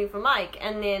are competing for Mike,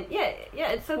 and then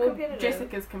it's so Well, competitive.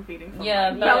 Jessica's competing for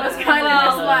Yeah, Mike. Bella's Bella's kind of well,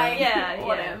 just like yeah,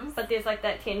 whatever. But there's like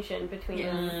that tension between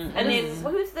Yeah. them. Mm, And then it's-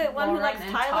 who's the one who Lauren likes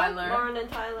and Tyler? Tyler. Lauren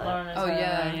and Tyler. Lauren is Oh, her,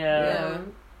 yeah. yeah.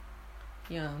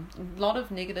 Yeah. A lot of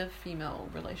negative female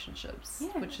relationships,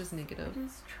 Yes. which is negative. It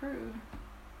is true.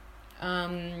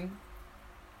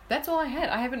 That's all I had.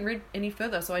 I haven't read any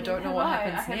further, so I don't know what Neither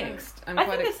have I. happens I haven't- next. I'm I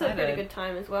quite think it's a excited. pretty good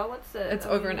time as well. What's it? It's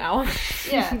over an hour.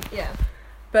 Yeah.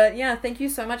 But yeah, thank you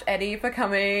so much, Eddie, for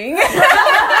coming.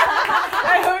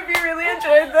 I hope you really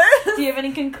enjoyed this. Do you have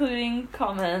any concluding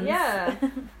comments? Yeah.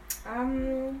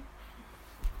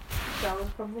 That was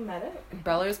problematic.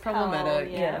 Bella is problematic. Oh,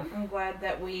 Yeah. I'm glad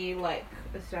that we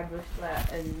established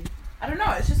that, and I don't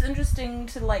know. It's just interesting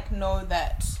to know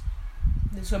that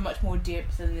there's so much more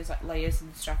depth and there's layers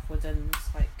and stuff within this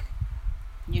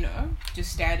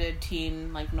just standard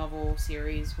teen novel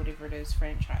series, whatever it is,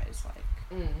 franchise.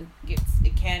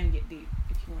 It can get deep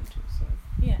if you want to. So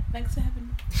yeah, thanks for having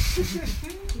me.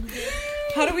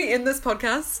 How do we end this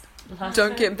podcast? Last Don't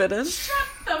time. get bitten.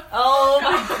 Oh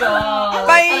my god.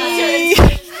 Bye.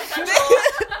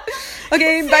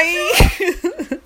 Okay, bye.